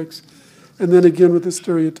athletics and then again with the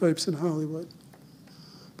stereotypes in Hollywood.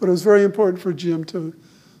 But it was very important for Jim to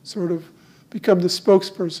sort of become the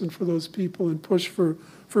spokesperson for those people and push for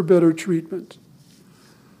better treatment.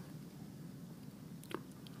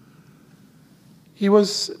 He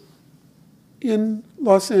was in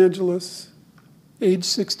Los Angeles, age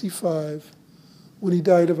 65, when he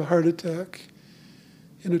died of a heart attack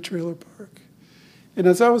in a trailer park. And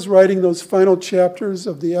as I was writing those final chapters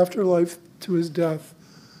of the afterlife to his death,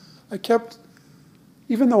 I kept,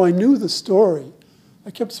 even though I knew the story,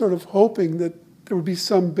 I kept sort of hoping that there would be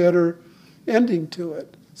some better ending to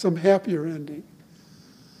it, some happier ending.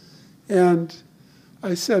 And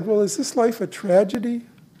I said, well, is this life a tragedy?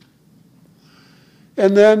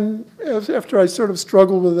 And then after I sort of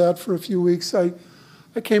struggled with that for a few weeks, I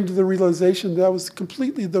came to the realization that was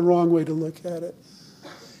completely the wrong way to look at it.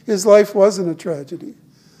 His life wasn't a tragedy.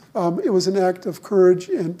 It was an act of courage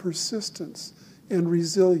and persistence and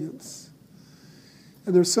resilience.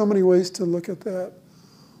 And there's so many ways to look at that.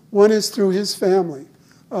 One is through his family.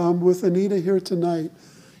 With Anita here tonight,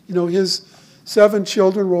 you know, his 7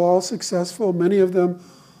 children were all successful. Many of them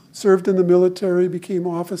served in the military, became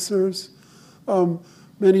officers.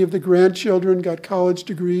 Many of the grandchildren got college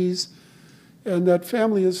degrees. And that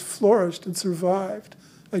family has flourished and survived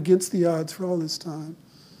against the odds for all this time,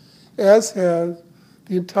 as has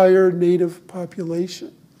the entire Native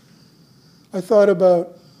population. I thought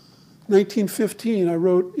about 1915. I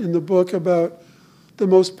wrote in the book about the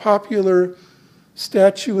most popular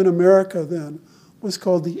statue in America then was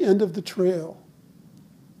called The End of the Trail.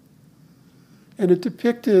 And it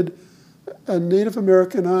depicted a Native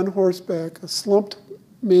American on horseback, a slumped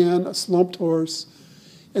man, a slumped horse,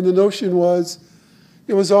 and the notion was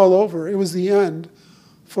it was all over. It was the end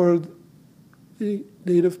for the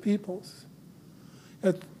Native peoples.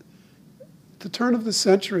 At the turn of the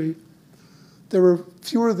century, there were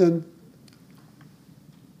fewer than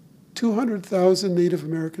 200,000 Native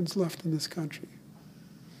Americans left in this country.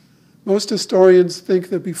 Most historians think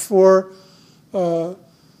that before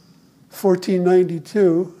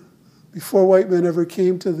 1492, before white men ever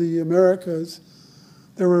came to the Americas,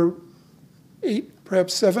 there were 8,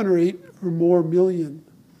 perhaps 7 or 8 or more million,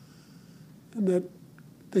 and that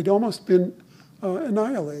they'd almost been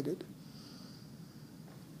annihilated.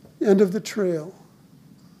 End of the trail.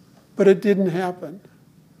 But it didn't happen.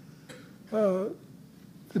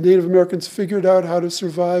 The Native Americans figured out how to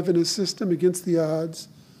survive in a system against the odds,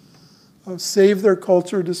 save their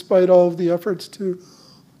culture despite all of the efforts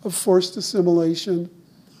of forced assimilation.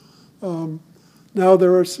 Now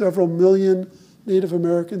there are several million Native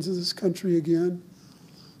Americans in this country again,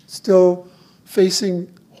 still facing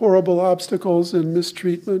horrible obstacles and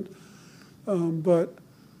mistreatment, but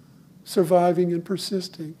surviving and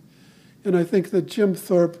persisting. And I think that Jim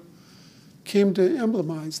Thorpe came to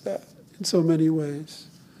emblemize that in so many ways.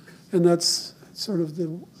 And that's sort of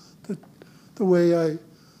the way I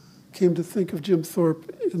came to think of Jim Thorpe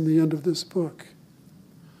in the end of this book.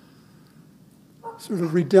 Sort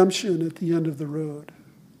of redemption at the end of the road.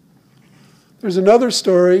 There's another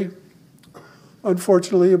story,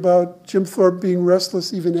 unfortunately, about Jim Thorpe being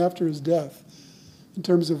restless even after his death, in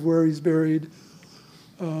terms of where he's buried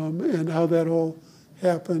and how that all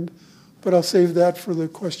happened. But I'll save that for the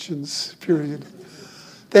questions period.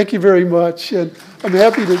 Thank you very much, and I'm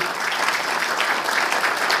happy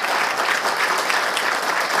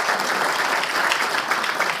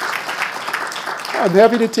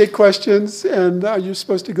to take questions, and you're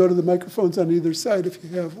supposed to go to the microphones on either side if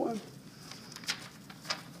you have one.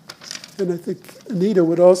 And I think Anita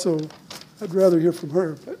would also, I'd rather hear from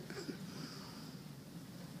her. But.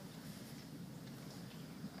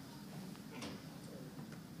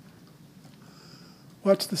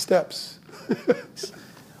 Watch the steps.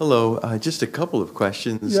 Hello, just a couple of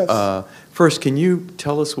questions. Yes. First, can you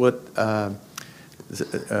tell us what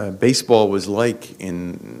baseball was like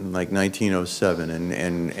in like 1907,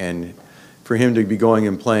 and for him to be going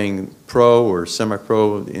and playing pro or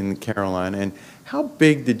semi-pro in Carolina, and how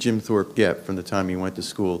big did Jim Thorpe get from the time he went to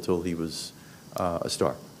school till he was a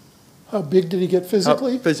star? How big did he get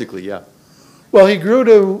physically? Physically, yeah. Well, he grew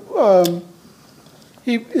to,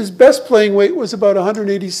 his best playing weight was about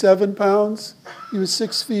 187 pounds. He was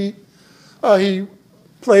 6 feet. He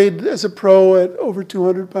played as a pro at over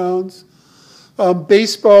 200 pounds.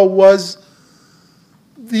 Baseball was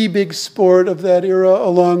the big sport of that era,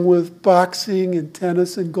 along with boxing and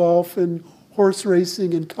tennis and golf and horse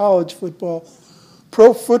racing and college football.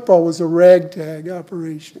 Pro football was a ragtag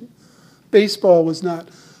operation. Baseball was not.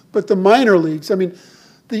 But the minor leagues, I mean,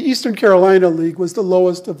 the Eastern Carolina League was the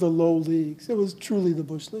lowest of the low leagues. It was truly the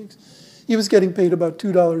bush leagues. He was getting paid about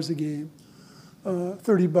 $2 a game,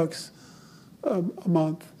 $30 a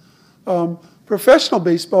month. Professional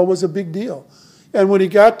baseball was a big deal. And when he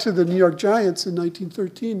got to the New York Giants in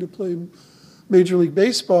 1913 to play Major League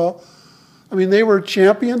Baseball, I mean, they were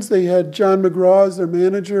champions. They had John McGraw as their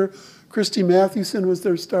manager. Christy Mathewson was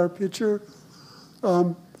their star pitcher.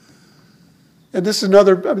 And this is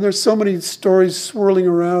another, I mean, there's so many stories swirling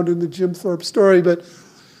around in the Jim Thorpe story, but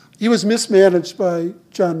he was mismanaged by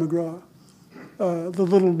John McGraw, the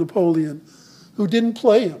little Napoleon, who didn't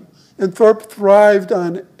play him. And Thorpe thrived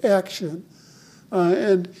on action.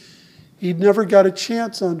 And he never got a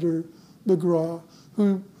chance under McGraw,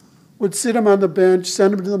 who would sit him on the bench,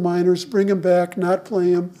 send him to the minors, bring him back, not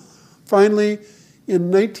play him. Finally,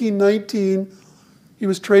 in 1919, he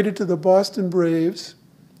was traded to the Boston Braves,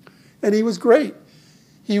 and he was great.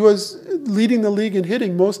 He was leading the league in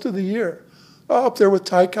hitting most of the year, up there with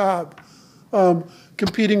Ty Cobb,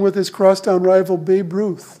 competing with his crosstown rival Babe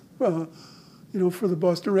Ruth, for the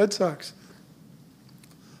Boston Red Sox.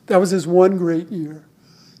 That was his one great year.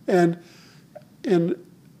 And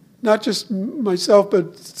not just myself,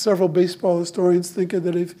 but several baseball historians think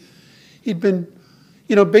that if he'd been,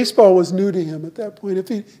 baseball was new to him at that point.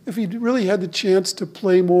 If he really had the chance to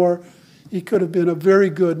play more, he could have been a very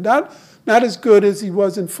good, not as good as he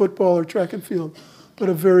was in football or track and field, but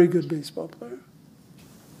a very good baseball player.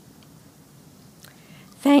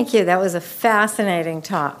 Thank you. That was a fascinating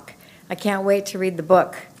talk. I can't wait to read the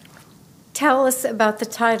book. Tell us about the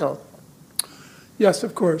title. Yes,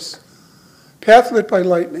 of course. Path Lit by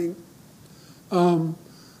Lightning.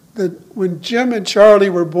 When Jim and Charlie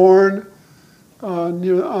were born on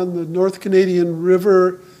the North Canadian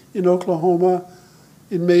River in Oklahoma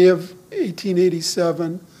in May of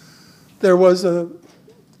 1887, there was a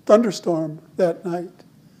thunderstorm that night.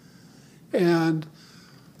 And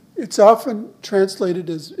it's often translated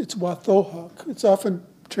as, it's Wathohawk. It's often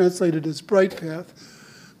translated as Bright Path.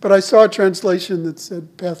 But I saw a translation that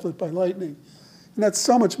said Path Lit by Lightning. And that's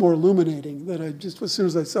so much more illuminating that I just, as soon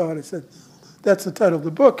as I saw it, I said, that's the title of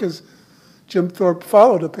the book, is Jim Thorpe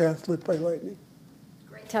Followed a Path Lit by Lightning.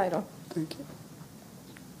 Great title. Thank you.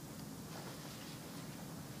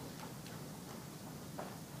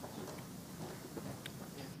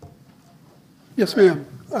 Yes, ma'am.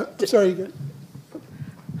 Sorry again.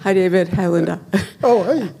 Hi, David. Hi, Linda. Oh,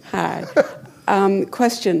 hey. Hi.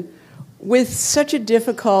 Question. With such a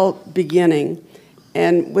difficult beginning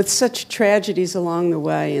And with such tragedies along the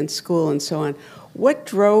way in school and so on, what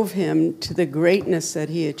drove him to the greatness that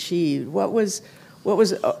he achieved? What was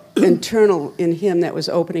internal in him that was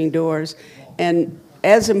opening doors? And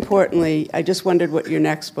as importantly, I just wondered what your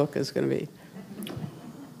next book is going to be.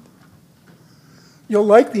 You'll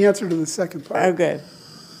like the answer to the second part. Oh, good.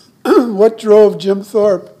 What drove Jim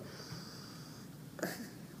Thorpe?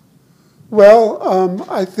 Well,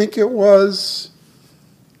 I think it was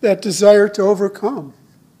that desire to overcome.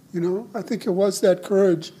 I think it was that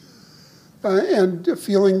courage and a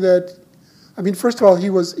feeling that, first of all,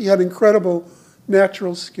 he had incredible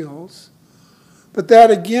natural skills. But that,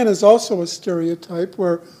 again, is also a stereotype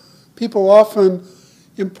where people often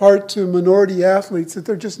impart to minority athletes that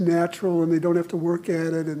they're just natural and they don't have to work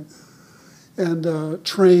at it and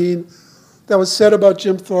train. That was said about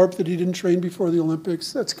Jim Thorpe, that he didn't train before the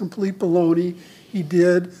Olympics. That's complete baloney. He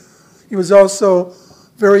did. He was also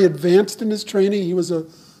very advanced in his training. He was a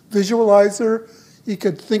visualizer. He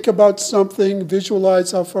could think about something,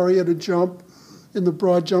 visualize how far he had to jump in the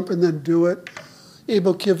broad jump, and then do it.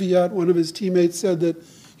 Abel Kiviat, one of his teammates, said that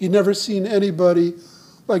he'd never seen anybody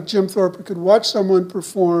like Jim Thorpe who could watch someone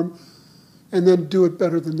perform and then do it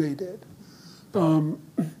better than they did.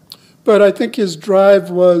 But I think his drive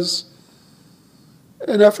was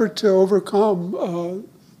an effort to overcome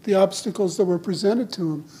the obstacles that were presented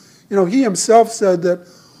to him. He himself said that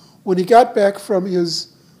when he got back from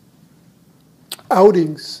his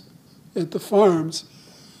outings at the farms,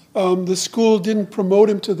 the school didn't promote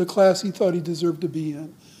him to the class he thought he deserved to be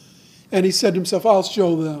in. And he said to himself, I'll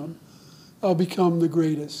show them. I'll become the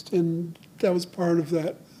greatest. And that was part of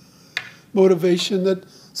that motivation that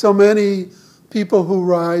so many people who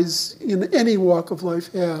rise in any walk of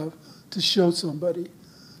life have, to show somebody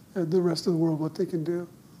and the rest of the world what they can do.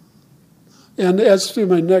 And as for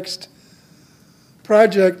my next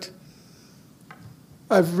project,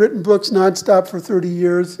 I've written books nonstop for 30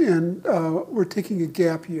 years, and we're taking a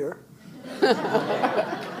gap year.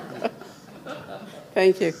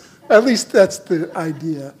 Thank you. At least that's the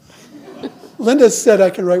idea. Linda said I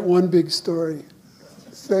could write one big story,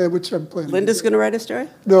 which I'm planning. Linda's going to write a story?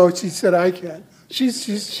 No, she said I can.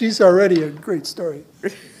 She's already a great story.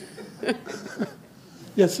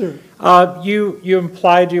 Yes, sir. You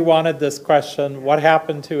implied you wanted this question, what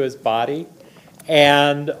happened to his body?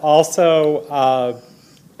 And also,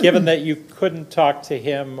 given that you couldn't talk to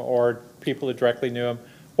him or people who directly knew him,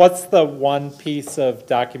 what's the one piece of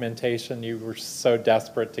documentation you were so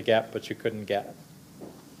desperate to get but you couldn't get?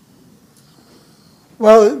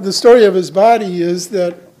 Well, the story of his body is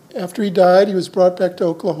that after he died, he was brought back to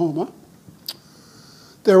Oklahoma.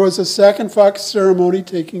 There was a Sac and Fox ceremony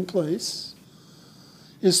taking place.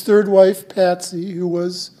 His third wife, Patsy, who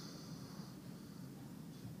was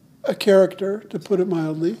a character, to put it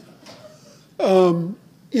mildly,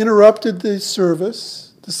 interrupted the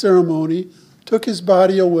service, the ceremony, took his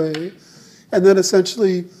body away, and then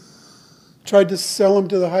essentially tried to sell him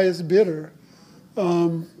to the highest bidder.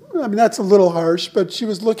 That's a little harsh, but she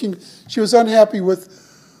was unhappy with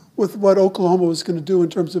what Oklahoma was going to do in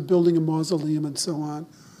terms of building a mausoleum and so on.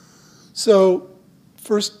 So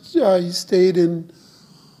first he stayed in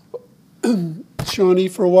Shawnee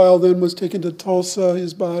for a while, then was taken to Tulsa,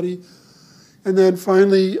 his body, and then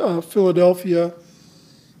finally Philadelphia.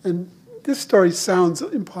 And this story sounds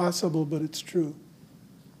impossible, but it's true.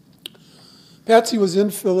 Patsy was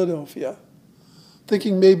in Philadelphia,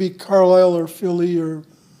 thinking maybe Carlisle or Philly or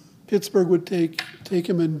Pittsburgh would take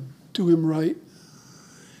him and do him right.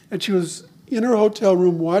 And she was in her hotel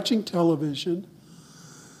room watching television,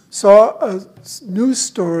 saw a news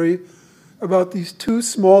story about these two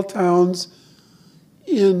small towns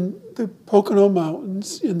in the Pocono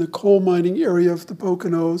Mountains, in the coal mining area of the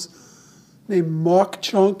Poconos, named Mauch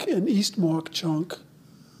Chunk and East Mauch Chunk,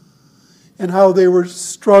 and how they were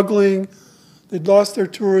struggling. They'd lost their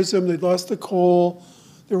tourism, they'd lost the coal,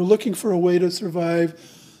 they were looking for a way to survive.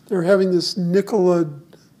 They were having this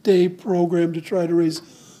nickel-a-day program to try to raise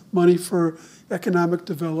money for economic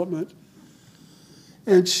development.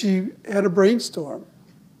 And she had a brainstorm.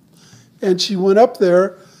 And she went up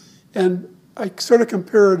there, and I sort of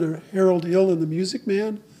compare her to Harold Hill in The Music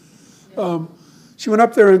Man. She went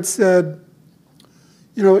up there and said,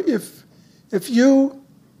 if you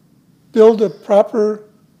build a proper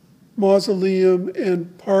mausoleum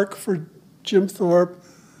and park for Jim Thorpe,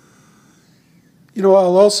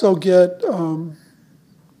 I'll also get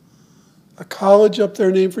a college up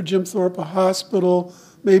there named for Jim Thorpe, a hospital.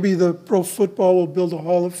 Maybe the pro football will build a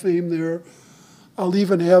Hall of Fame there. I'll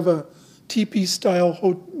even have a teepee-style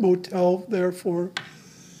motel there for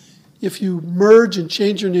if you merge and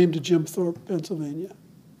change your name to Jim Thorpe, Pennsylvania.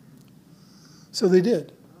 So they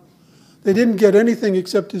did. They didn't get anything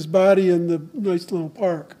except his body and the nice little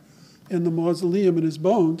park and the mausoleum and his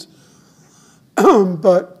bones.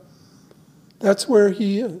 But that's where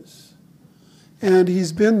he is. And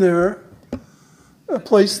he's been there, a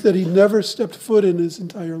place that he never stepped foot in his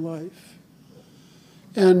entire life.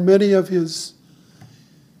 And many of his,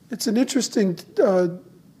 it's an interesting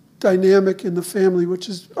dynamic in the family, which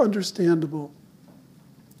is understandable.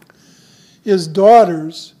 His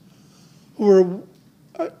daughters, who were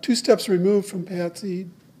 2 steps removed from Patsy,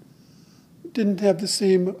 didn't have the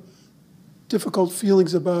same difficult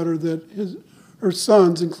feelings about her that her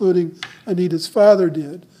sons, including Anita's father,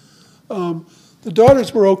 did. The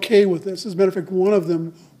daughters were okay with this. As a matter of fact, one of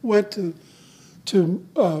them went to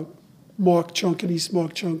Mauch Chunk and East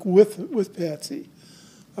Mauch Chunk with Patsy,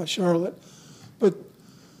 Charlotte. But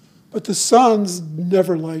the sons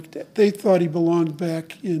never liked it. They thought he belonged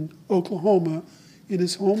back in Oklahoma, in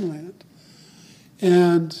his homeland.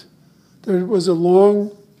 And there was a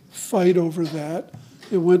long fight over that.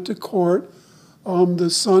 It went to court. The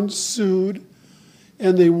sons sued,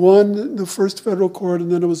 and they won the first federal court,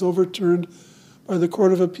 and then it was overturned by the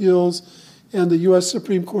Court of Appeals, and the U.S.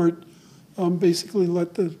 Supreme Court basically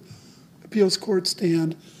let the appeals court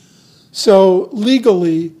stand. So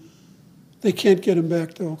legally, they can't get him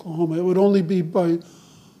back to Oklahoma. It would only be by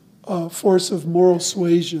force of moral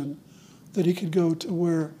suasion that he could go to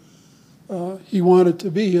where he wanted to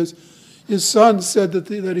be. His son said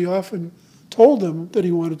that he often told them that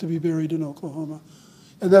he wanted to be buried in Oklahoma.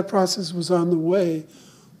 And that process was on the way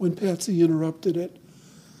when Patsy interrupted it.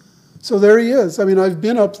 So there he is. I mean, I've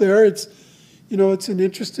been up there. It's an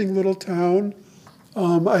interesting little town.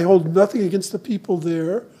 I hold nothing against the people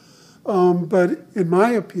there. But in my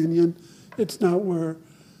opinion, it's not where,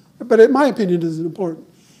 but in my opinion, it isn't important.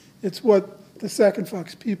 It's what the Sac and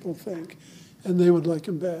Fox people think, and they would like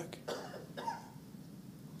him back.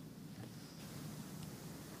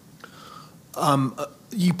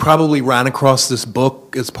 You probably ran across this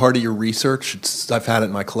book as part of your research. I've had it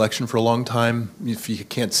in my collection for a long time. If you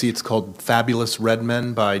can't see, it's called Fabulous Red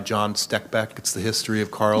Men by John Stecbeck. It's the history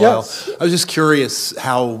of Carlisle. Yes. I was just curious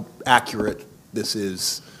how accurate this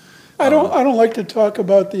is. I don't like to talk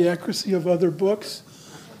about the accuracy of other books,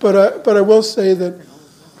 but I will say that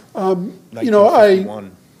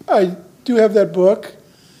I do have that book,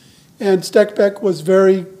 and Stecbeck was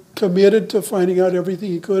very committed to finding out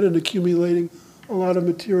everything he could and accumulating a lot of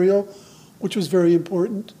material, which was very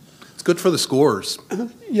important. It's good for the scores.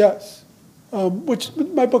 Yes, which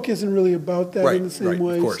my book isn't really about that in the same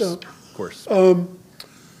way. Of course, so. of course.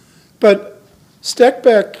 But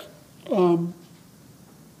Stecbeck,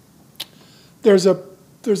 there's a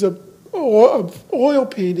oil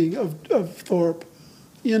painting of Thorpe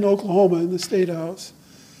in Oklahoma in the State House,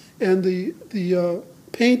 and the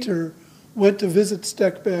painter went to visit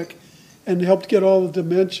Stecbeck and helped get all the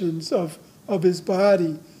dimensions of his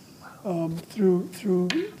body through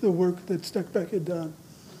the work that Stecbeck had done.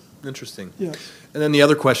 Interesting. Yes. And then the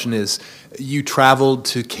other question is, you traveled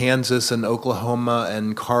to Kansas and Oklahoma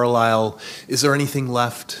and Carlisle. Is there anything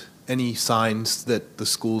left, any signs that the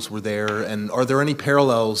schools were there? And are there any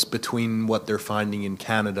parallels between what they're finding in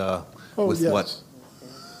Canada with what?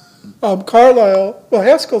 Carlisle, well,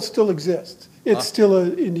 Haskell still exists. It's still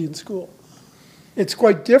an Indian school. It's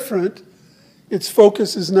quite different. Its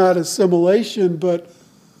focus is not assimilation, but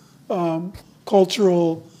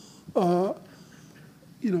cultural,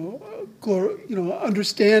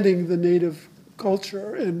 understanding the native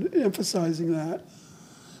culture and emphasizing that.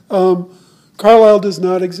 Carlisle does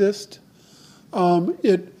not exist.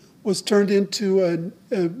 It was turned into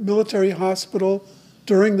a military hospital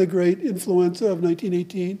during the great influenza of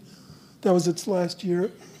 1918. That was its last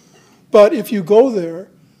year. But if you go there,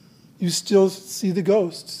 you still see the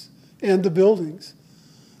ghosts and the buildings.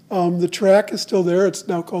 The track is still there. It's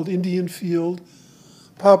now called Indian Field.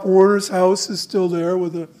 Pop Warner's house is still there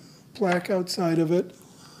with a plaque outside of it.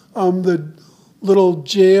 The little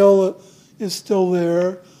jail is still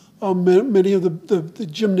there. Many of the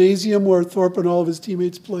gymnasium where Thorpe and all of his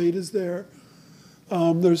teammates played is there.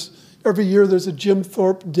 Every year there's a Jim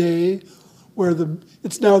Thorpe Day where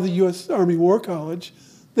it's now the U.S. Army War College.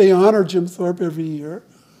 They honor Jim Thorpe every year.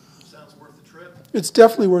 Sounds worth the trip. It's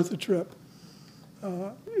definitely worth the trip.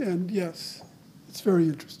 And yes, it's very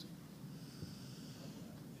interesting.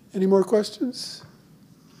 Any more questions?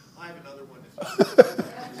 I have another one.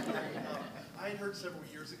 I had heard several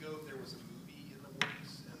years ago there was a movie in the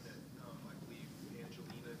works, and that I believe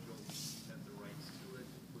Angelina Jolie had the rights to it.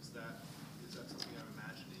 Is that something I'm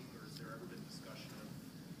imagining, or has there ever been discussion of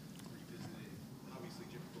revisiting? Obviously,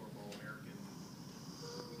 Jim Thorpe, All-American,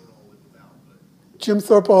 we can all live without, but Jim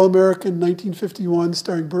Thorpe All-American, 1951,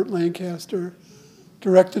 starring Burt Lancaster,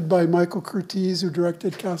 directed by Michael Curtiz, who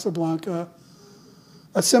directed Casablanca.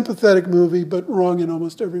 A sympathetic movie, but wrong in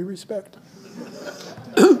almost every respect.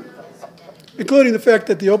 Including the fact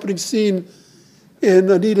that the opening scene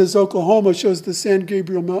in Anita's Oklahoma shows the San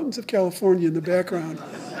Gabriel Mountains of California in the background.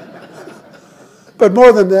 But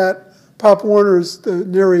more than that, Pop Warner is the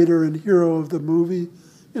narrator and hero of the movie,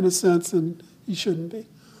 in a sense, and he shouldn't be.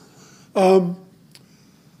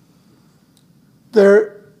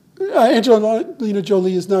 Angelina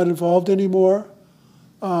Jolie is not involved anymore.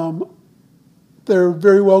 There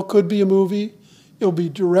very well could be a movie. It'll be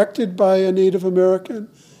directed by a Native American.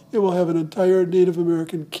 It will have an entire Native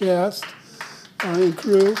American cast and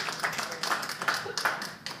crew.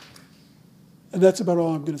 And that's about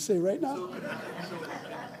all I'm going to say right now.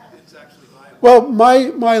 Well,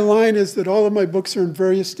 my line is that all of my books are in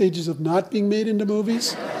various stages of not being made into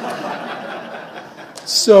movies.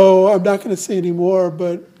 So I'm not going to say any more,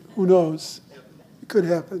 but who knows? It could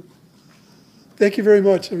happen. Thank you very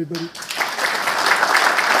much, everybody.